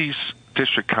all these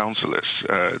district councillors,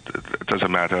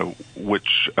 doesn't matter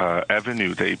which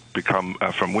avenue they become,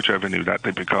 from which avenue that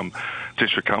they become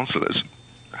district councillors,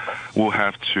 will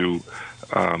have to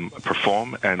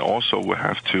perform, and also will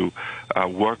have to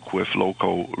work with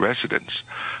local residents.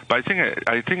 But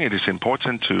I think it is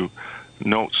important to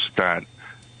note that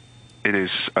it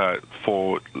is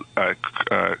for the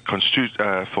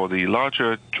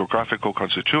larger geographical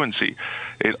constituency,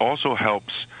 it also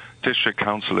helps district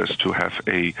councillors to have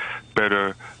a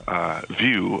better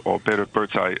view, or better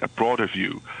bird's eye, a broader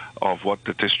view of what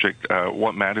the district,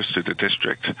 what matters to the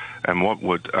district, and what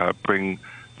would bring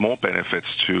more benefits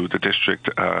to the district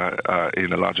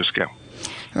in a larger scale.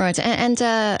 Right, and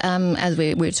as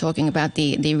we're talking about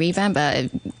the revamp,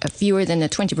 fewer than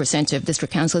 20% of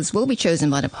district councils will be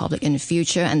chosen by the public in the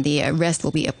future, and the rest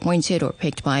will be appointed or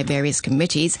picked by various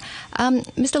committees.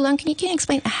 Mr. Leung, can you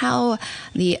explain how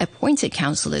the appointed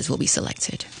councillors will be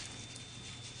selected?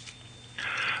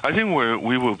 I think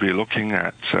we will be looking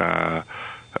at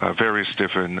various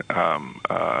different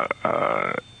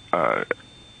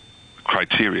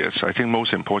criteria. So I think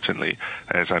most importantly,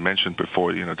 as I mentioned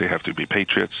before, they have to be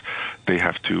patriots. They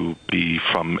have to be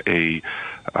from a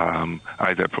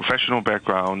either a professional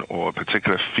background or a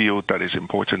particular field that is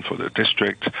important for the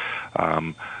district,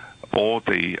 or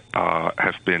they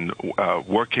have been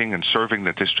working and serving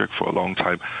the district for a long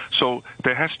time. So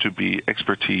there has to be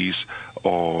expertise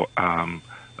or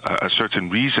a certain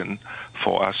reason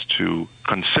for us to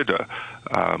consider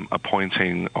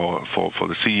appointing, or for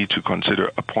the CE to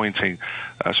consider appointing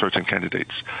certain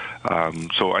candidates.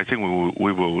 So I think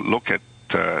we will look at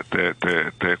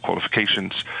their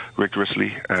qualifications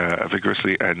vigorously,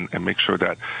 and make sure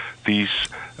that these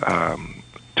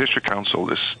district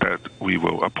councillors that we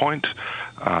will appoint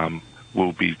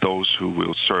will be those who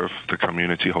will serve the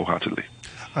community wholeheartedly.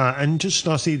 And just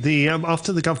lastly,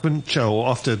 after the government, or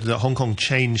after Hong Kong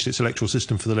changed its electoral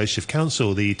system for the Legislative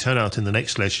Council, the turnout in the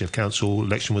next Legislative Council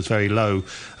election was very low.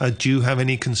 Do you have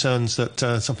any concerns that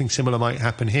something similar might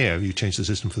happen here? You change the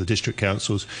system for the district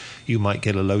councils, you might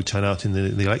get a low turnout in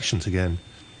the elections again.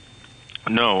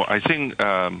 No, I think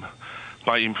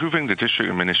by improving the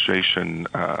district administration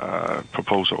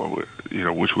proposal,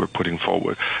 which we're putting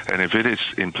forward, and if it is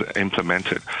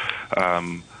implemented,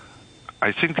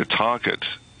 I think the target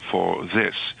for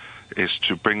this is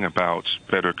to bring about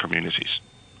better communities.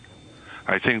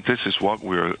 I think this is what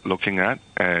we're looking at,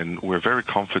 and we're very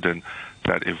confident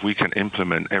that if we can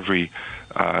implement every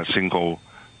single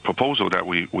proposal that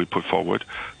we put forward,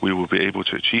 we will be able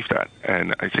to achieve that.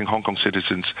 And I think Hong Kong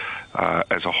citizens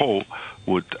as a whole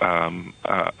would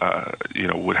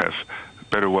have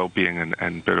better well-being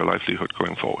and better livelihood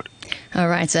going forward. All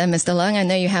right, Mr. Leung, I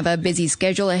know you have a busy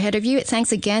schedule ahead of you.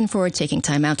 Thanks again for taking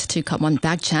time out to come on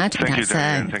Backchat. Thank you,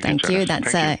 Diane. Thank you.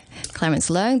 That's Clarence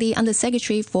Leung, the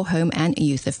Undersecretary for Home and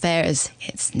Youth Affairs.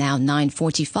 It's now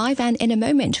 9:45, and in a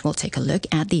moment, we'll take a look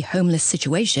at the homeless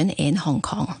situation in Hong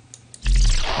Kong.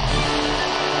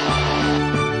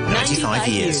 95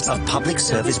 years of public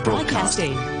service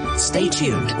broadcasting. Stay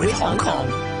tuned with Hong Kong.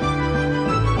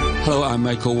 Hello, I'm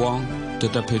Michael Wong, the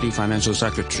Deputy Financial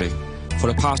Secretary. For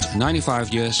the past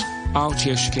 95 years,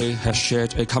 RTHK has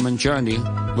shared a common journey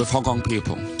with Hong Kong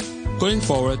people. Going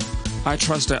forward, I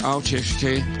trust that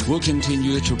RTHK will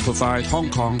continue to provide Hong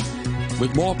Kong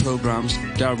with more programs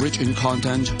that are rich in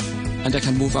content and that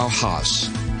can move our hearts.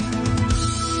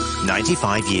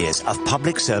 95 years of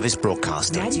public service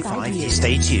broadcasting. 95 years.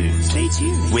 Stay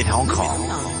tuned with Hong Kong.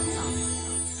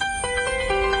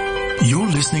 You're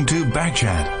listening to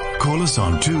Backchat. Call us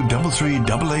on 233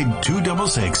 88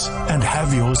 266 and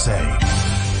have your say.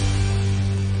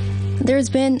 There's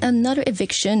been another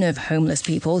eviction of homeless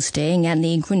people staying at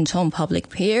the Kwun Tong public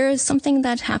pier, something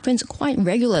that happens quite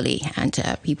regularly, and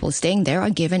people staying there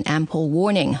are given ample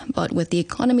warning. But with the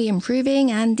economy improving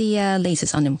and the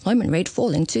latest unemployment rate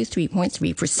falling to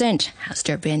 3.3%, has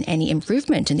there been any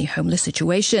improvement in the homeless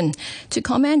situation? To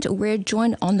comment, we're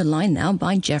joined on the line now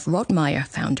by Jeff Rotmeyer,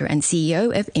 founder and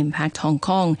CEO of Impact Hong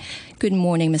Kong. Good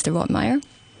morning, Mr. Rotmeyer.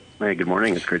 Hey, good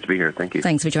morning. It's great to be here. Thank you.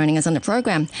 Thanks for joining us on the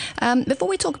program. Before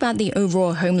we talk about the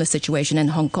overall homeless situation in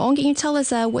Hong Kong, can you tell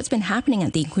us what's been happening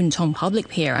at the Kwun Tong public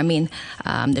pier? I mean,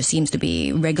 there seems to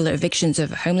be regular evictions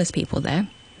of homeless people there.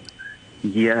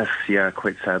 Yes,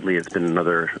 quite sadly, it's been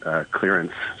another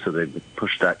clearance. So they've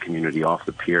pushed that community off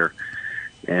the pier.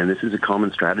 And this is a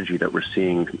common strategy that we're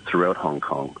seeing throughout Hong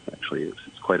Kong. Actually,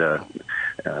 it's quite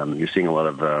you're seeing a lot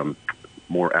of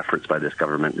more efforts by this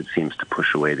government, it seems, to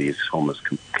push away these homeless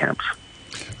camps.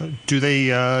 Do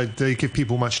they give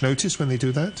people much notice when they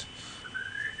do that?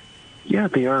 Yeah,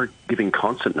 they are giving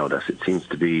constant notice. It seems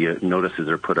to be notices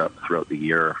are put up throughout the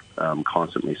year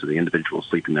constantly, so the individuals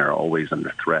sleeping there are always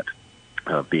under threat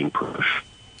of being pushed.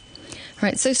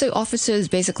 Right, so officers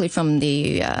basically from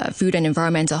the Food and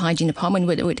Environmental Hygiene Department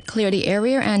would clear the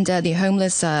area, and the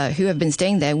homeless who have been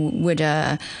staying there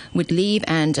would leave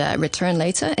and return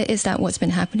later. Is that what's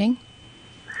been happening?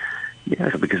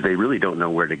 Yeah, because they really don't know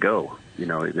where to go. You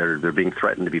know, they're being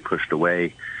threatened to be pushed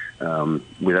away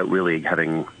without really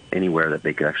having anywhere that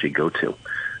they could actually go to.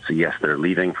 So yes, they're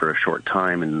leaving for a short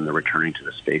time, and they're returning to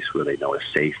the space where they know is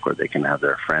safe, where they can have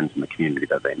their friends in the community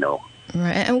that they know.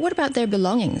 Right, and what about their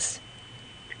belongings?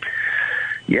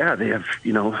 Yeah, they have,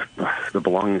 the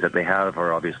belongings that they have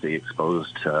are obviously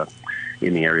exposed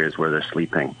in the areas where they're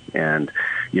sleeping. And,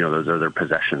 those are their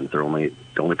possessions. They're the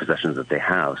only possessions that they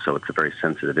have. So it's a very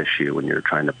sensitive issue when you're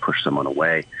trying to push someone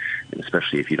away, and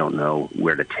especially if you don't know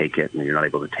where to take it and you're not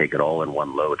able to take it all in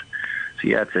one load. So,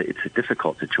 yeah, it's a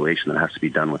difficult situation that has to be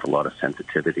done with a lot of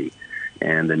sensitivity.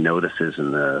 And the notices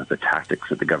and the tactics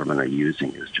that the government are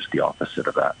using is just the opposite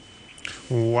of that.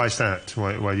 Why is that?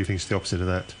 Why do you think it's the opposite of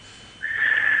that?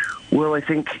 Well, I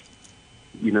think,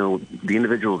 the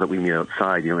individuals that we meet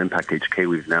outside, Impact HK,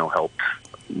 we've now helped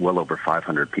well over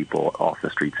 500 people off the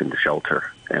streets into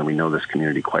shelter. And we know this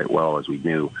community quite well, as we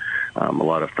knew a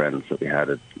lot of friends that we had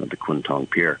at the Kwun Tong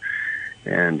Pier.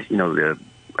 And,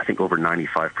 I think over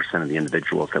 95% of the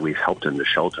individuals that we've helped into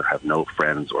shelter have no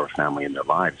friends or family in their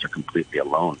lives. They're completely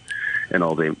alone. And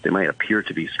although they might appear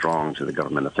to be strong to the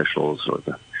government officials or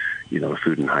the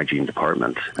Food and Hygiene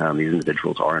Department, these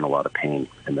individuals are in a lot of pain,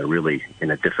 and they're really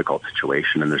in a difficult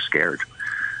situation, and they're scared.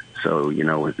 So,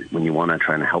 when you want to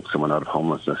try and help someone out of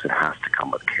homelessness, it has to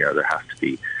come with care. There has to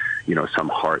be, some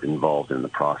heart involved in the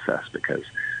process, because,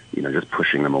 just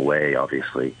pushing them away,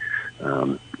 obviously,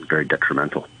 is very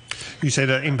detrimental. You said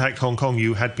at Impact Hong Kong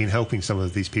you had been helping some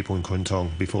of these people in Kwun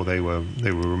Tong before they were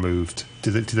removed.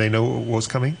 Did they know what was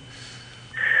coming?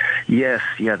 Yes,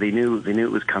 they knew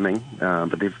it was coming,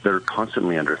 but they're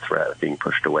constantly under threat of being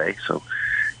pushed away. So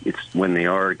it's when they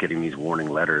are getting these warning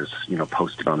letters,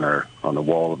 posted on the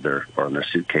wall of or on their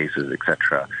suitcases,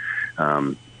 etc.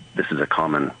 This is a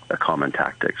common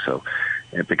tactic. So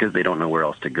And because they don't know where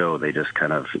else to go, they just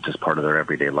it's just part of their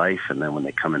everyday life. And then when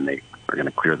they come in, they are going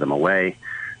to clear them away.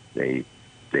 They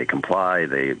comply.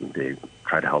 They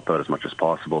try to help out as much as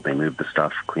possible. They move the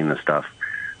stuff, clean the stuff,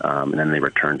 and then they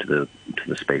return to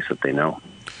the space that they know.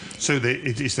 So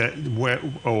is that where,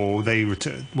 or they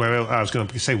return? Where else, I was going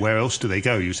to say, where else do they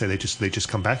go? You say they just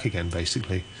come back again,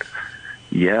 basically.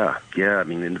 Yeah. I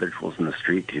mean, individuals in the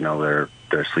street,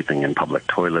 they're sleeping in public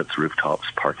toilets, rooftops,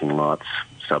 parking lots,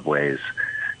 subways,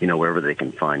 wherever they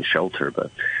can find shelter.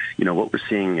 But what we're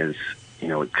seeing is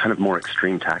kind of more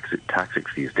extreme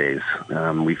tactics these days.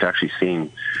 We've actually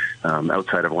seen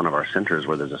outside of one of our centers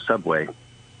where there's a subway,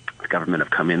 the government have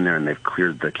come in there and they've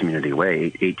cleared the community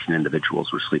away. 18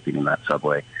 individuals were sleeping in that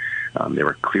subway. They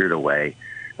were cleared away.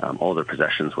 All their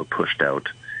possessions were pushed out.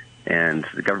 And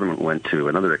the government went to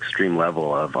another extreme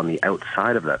level of, on the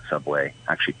outside of that subway,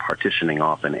 actually partitioning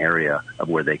off an area of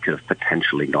where they could have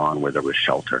potentially gone where there was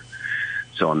shelter.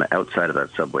 So on the outside of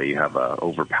that subway, you have an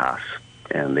overpass,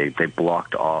 and they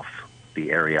blocked off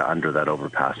the area under that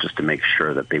overpass just to make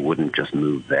sure that they wouldn't just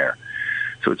move there.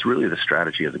 So it's really the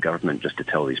strategy of the government just to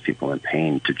tell these people in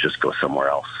pain to just go somewhere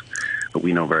else. But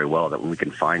we know very well that when we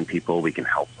can find people, we can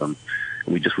help them.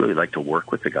 And we just really like to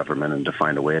work with the government and to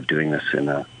find a way of doing this in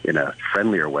a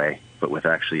friendlier way, but with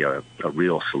actually a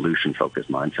real solution-focused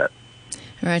mindset.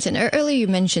 Right, and earlier you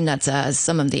mentioned that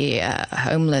some of the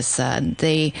homeless,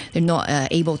 they're not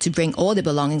able to bring all their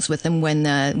belongings with them when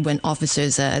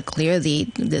officers clear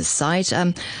the site.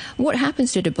 What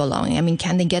happens to the belonging? I mean,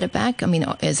 can they get it back? I mean,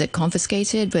 is it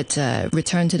confiscated but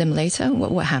returned to them later?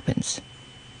 What happens?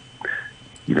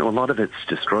 A lot of it's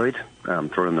destroyed,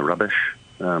 thrown in the rubbish.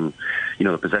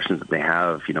 The possessions that they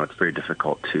have, it's very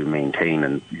difficult to maintain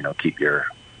and, keep your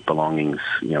belongings,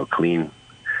 clean.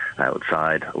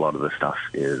 Outside, a lot of the stuff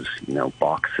is,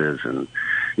 boxes and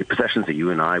possessions that you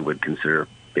and I would consider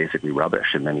basically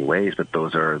rubbish in many ways, but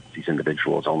those are these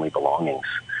individuals' only belongings.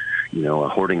 A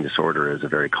hoarding disorder is a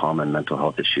very common mental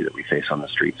health issue that we face on the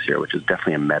streets here, which is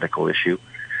definitely a medical issue.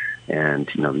 And,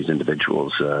 these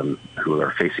individuals who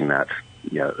are facing that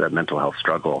mental health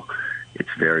struggle,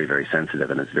 it's very, very sensitive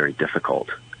and it's very difficult.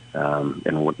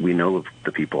 And what we know of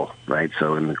the people, right?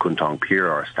 So in the Kwun Tong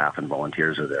Pier, our staff and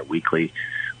volunteers are there weekly.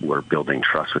 We're building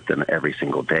trust with them every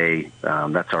single day.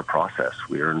 That's our process.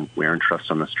 We earn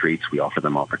trust on the streets. We offer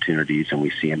them opportunities, and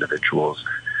we see individuals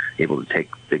able to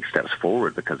take big steps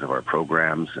forward because of our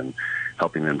programs and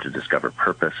helping them to discover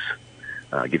purpose,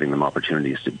 giving them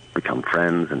opportunities to become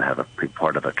friends and have a big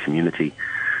part of a community.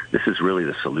 This is really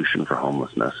the solution for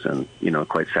homelessness. And,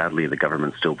 quite sadly, the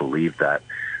government still believes that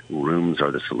rooms are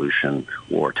the solution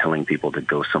or telling people to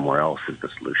go somewhere else is the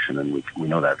solution. And we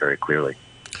know that very clearly.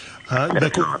 Of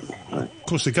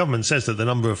course, the government says that the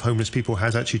number of homeless people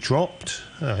has actually dropped.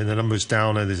 And the number's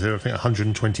down. There's, I think,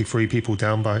 123 people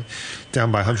down by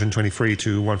 123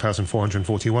 to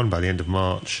 1,441 by the end of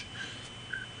March.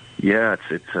 Yeah,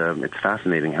 it's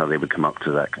fascinating how they would come up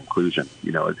to that conclusion.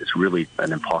 It's really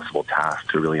an impossible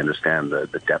task to really understand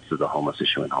the depth of the homeless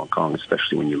issue in Hong Kong,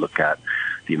 especially when you look at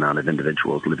the amount of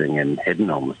individuals living in hidden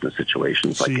homelessness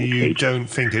situations. So like in you cages. Don't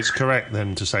think it's correct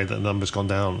then to say that the number's gone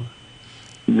down?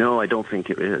 No, I don't think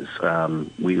it is.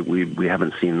 We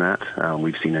haven't seen that.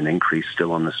 We've seen an increase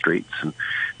still on the streets. And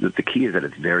the key is that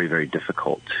it's very, very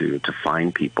difficult to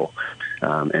find people,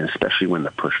 and especially when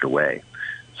they're pushed away.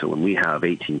 So when we have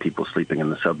 18 people sleeping in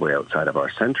the subway outside of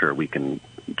our center, we can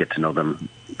get to know them.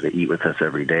 They eat with us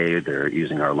every day. They're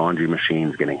using our laundry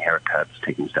machines, getting haircuts,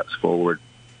 taking steps forward.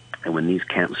 And when these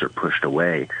camps are pushed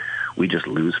away, we just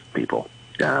lose people.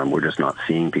 We're just not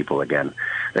seeing people again.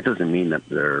 That doesn't mean that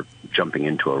they're jumping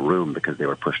into a room because they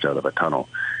were pushed out of a tunnel.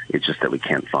 It's just that we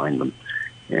can't find them.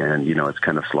 And, it's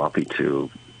kind of sloppy to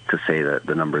say that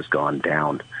the number's gone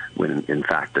down when, in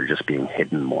fact, they're just being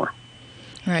hidden more.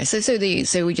 All right.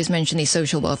 So we just mentioned the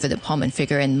social welfare department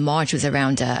figure in March was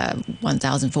around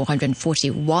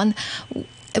 1,441.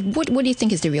 What do you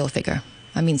think is the real figure?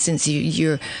 I mean, since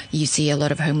you see a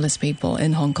lot of homeless people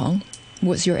in Hong Kong,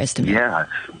 what's your estimate? Yeah,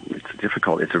 it's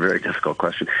difficult. It's a very difficult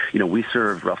question. We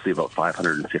serve roughly about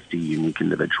 550 unique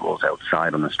individuals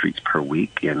outside on the streets per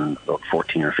week in about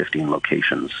 14 or 15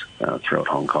 locations throughout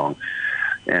Hong Kong.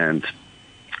 And,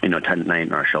 tonight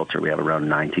in our shelter, we have around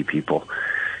 90 people.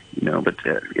 But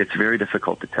it's very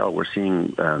difficult to tell. We're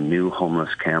seeing new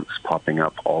homeless camps popping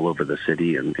up all over the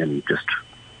city and just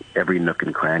every nook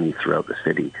and cranny throughout the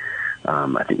city.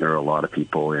 I think there are a lot of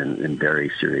people in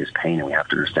very serious pain, and we have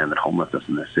to understand that homelessness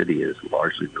in the city is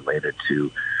largely related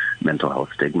to mental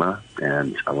health stigma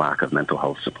and a lack of mental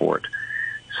health support.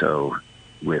 So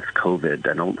with COVID,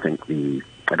 I don't think the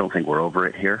I don't think we're over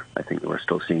it here. I think that we're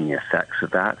still seeing the effects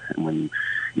of that. And when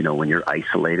you're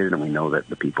isolated, and we know that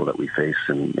the people that we face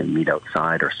and meet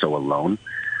outside are so alone,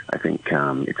 I think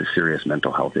it's a serious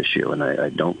mental health issue, and I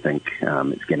don't think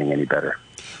it's getting any better.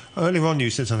 Earlier on, you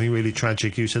said something really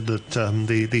tragic. You said that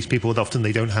these people, often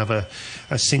they don't have a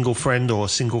single friend or a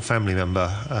single family member.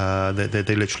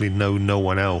 They literally know no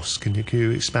one else. Can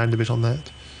you expand a bit on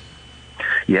that?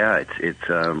 Yeah, it's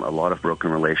a lot of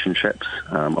broken relationships,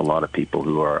 a lot of people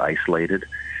who are isolated.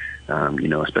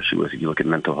 Especially if you look at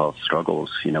mental health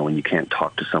struggles, when you can't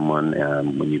talk to someone,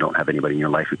 when you don't have anybody in your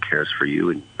life who cares for you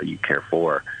and that you care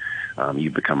for, you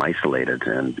become isolated.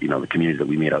 And, the communities that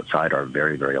we meet outside are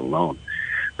very, very alone.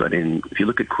 But if you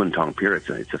look at Kwun Tong Pier,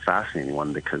 it's a fascinating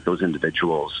one because those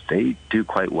individuals, they do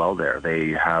quite well there.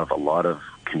 They have a lot of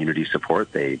community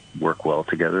support. They work well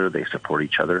together. They support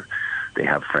each other. They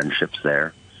have friendships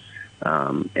there.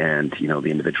 The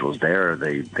individuals there,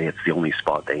 it's the only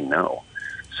spot they know.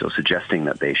 So suggesting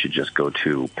that they should just go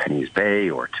to Penny's Bay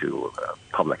or to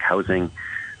public housing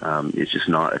is just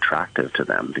not attractive to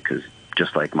them because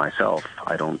just like myself,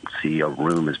 I don't see a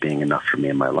room as being enough for me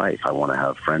in my life. I want to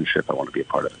have friendship. I want to be a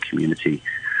part of a community.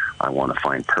 I want to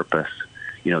find purpose.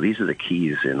 These are the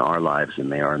keys in our lives, and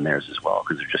they are in theirs as well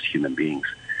because they're just human beings.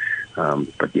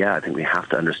 But yeah, I think we have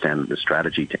to understand that the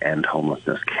strategy to end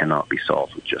homelessness cannot be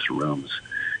solved with just rooms,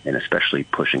 and especially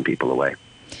pushing people away.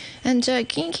 And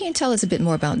can you tell us a bit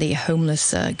more about the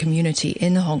homeless community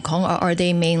in Hong Kong? Are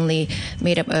they mainly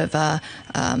made up of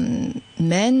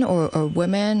men or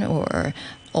women or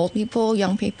old people,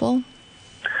 young people?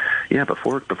 Yeah,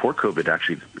 before COVID,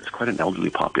 actually, it's quite an elderly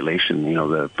population.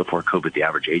 Before COVID, the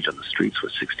average age on the streets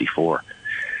was 64.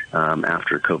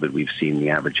 After COVID, we've seen the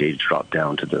average age drop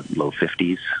down to the low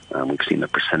 50s. We've seen the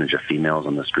percentage of females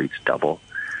on the streets double.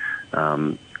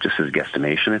 Just as a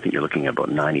guesstimation, I think you're looking at about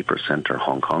 90% are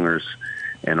Hong Kongers,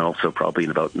 and also probably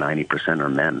about 90% are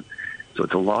men. So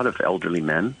it's a lot of elderly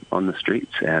men on the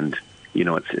streets, and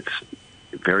it's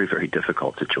a very, very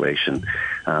difficult situation.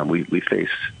 We face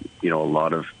a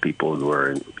lot of people who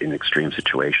are in extreme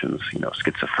situations.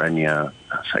 Schizophrenia,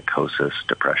 psychosis,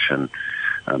 depression,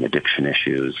 addiction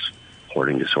issues,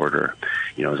 hoarding disorder.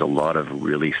 There's a lot of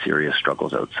really serious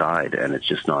struggles outside, and it's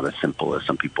just not as simple as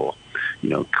some people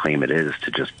claim it is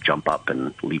to just jump up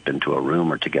and leap into a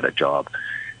room or to get a job.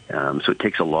 So it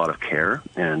takes a lot of care,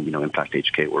 and Impact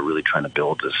HK, we're really trying to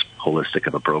build as holistic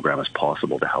of a program as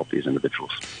possible to help these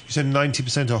individuals. You said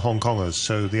 90% are Hong Kongers,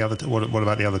 so the other what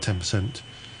about the other 10%?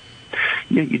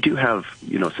 Yeah, you do have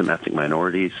some ethnic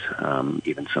minorities,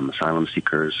 even some asylum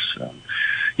seekers,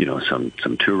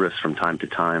 some tourists from time to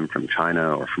time from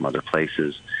China or from other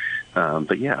places.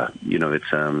 But yeah,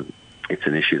 it's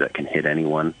an issue that can hit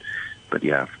anyone. But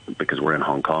yeah, because we're in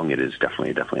Hong Kong, it is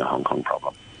definitely a Hong Kong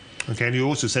problem. Okay, and you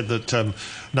also said that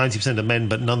 90% are men,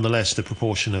 but nonetheless the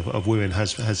proportion of women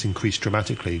has increased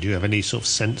dramatically. Do you have any sort of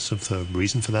sense of the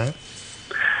reason for that?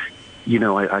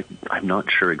 I'm not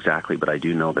sure exactly, but I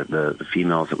do know that the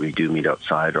females that we do meet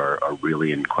outside are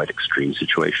really in quite extreme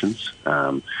situations.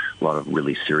 A lot of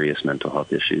really serious mental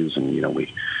health issues, and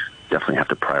we definitely have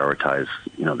to prioritize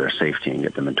their safety and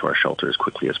get them into our shelter as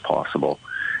quickly as possible.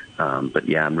 But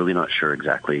yeah, I'm really not sure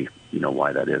exactly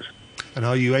why that is. And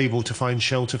are you able to find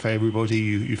shelter for everybody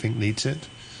you think needs it?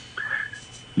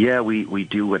 Yeah, we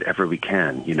do whatever we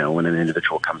can. When an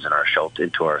individual comes in our shelter,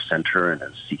 into our center, and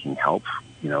is seeking help,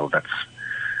 that's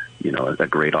a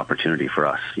great opportunity for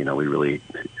us. We really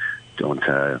don't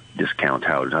discount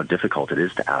how difficult it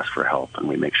is to ask for help, and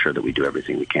we make sure that we do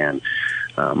everything we can.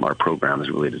 Our program is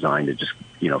really designed to just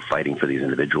fighting for these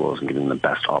individuals and giving them the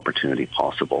best opportunity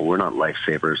possible. We're not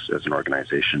lifesavers as an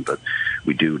organization, but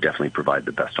we do definitely provide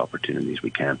the best opportunities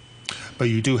we can. But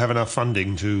you do have enough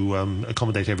funding to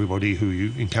accommodate everybody who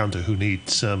you encounter who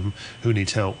needs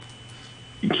help.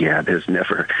 Yeah, there's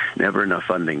never enough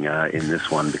funding in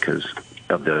this one because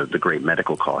of the great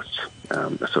medical costs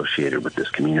associated with this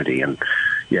community. And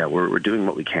yeah, we're doing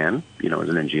what we can. As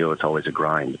an NGO, it's always a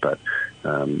grind, but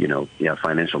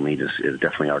financial need is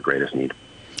definitely our greatest need.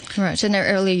 Right. And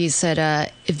earlier you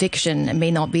said eviction may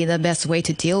not be the best way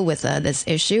to deal with this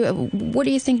issue. What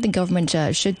do you think the government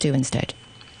should do instead?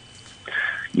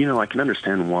 I can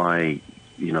understand why,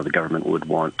 the government would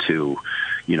want to,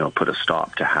 put a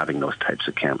stop to having those types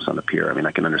of camps on the pier. I mean,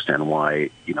 I can understand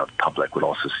why, the public would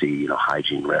also see,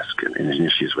 hygiene risk and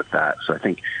issues with that. So I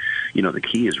think, the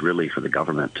key is really for the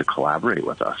government to collaborate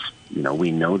with us.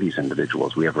 We know these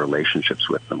individuals. We have relationships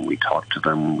with them. We talk to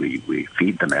them. We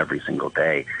feed them every single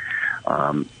day.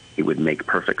 It would make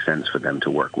perfect sense for them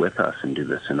to work with us and do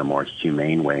this in a more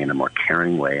humane way, in a more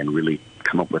caring way, and really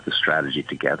come up with a strategy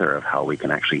together of how we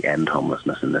can actually end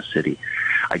homelessness in this city.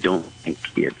 I don't think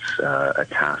it's a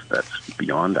task that's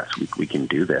beyond us. We can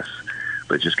do this,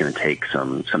 but it's just going to take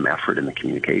some effort in the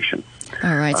communication.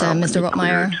 All right, Mr.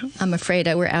 Rottmeyer, I'm afraid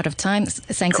we're out of time.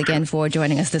 Thanks again for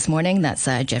joining us this morning. That's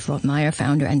Jeff Rottmeyer,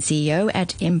 founder and CEO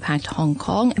at Impact Hong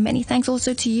Kong. And many thanks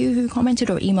also to you who commented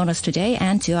or emailed us today,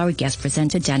 and to our guest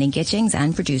presenter, Danny Gittings,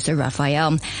 and producer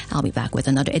Raphael. I'll be back with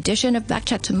another edition of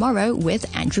Backchat tomorrow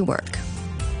with Andrew Work.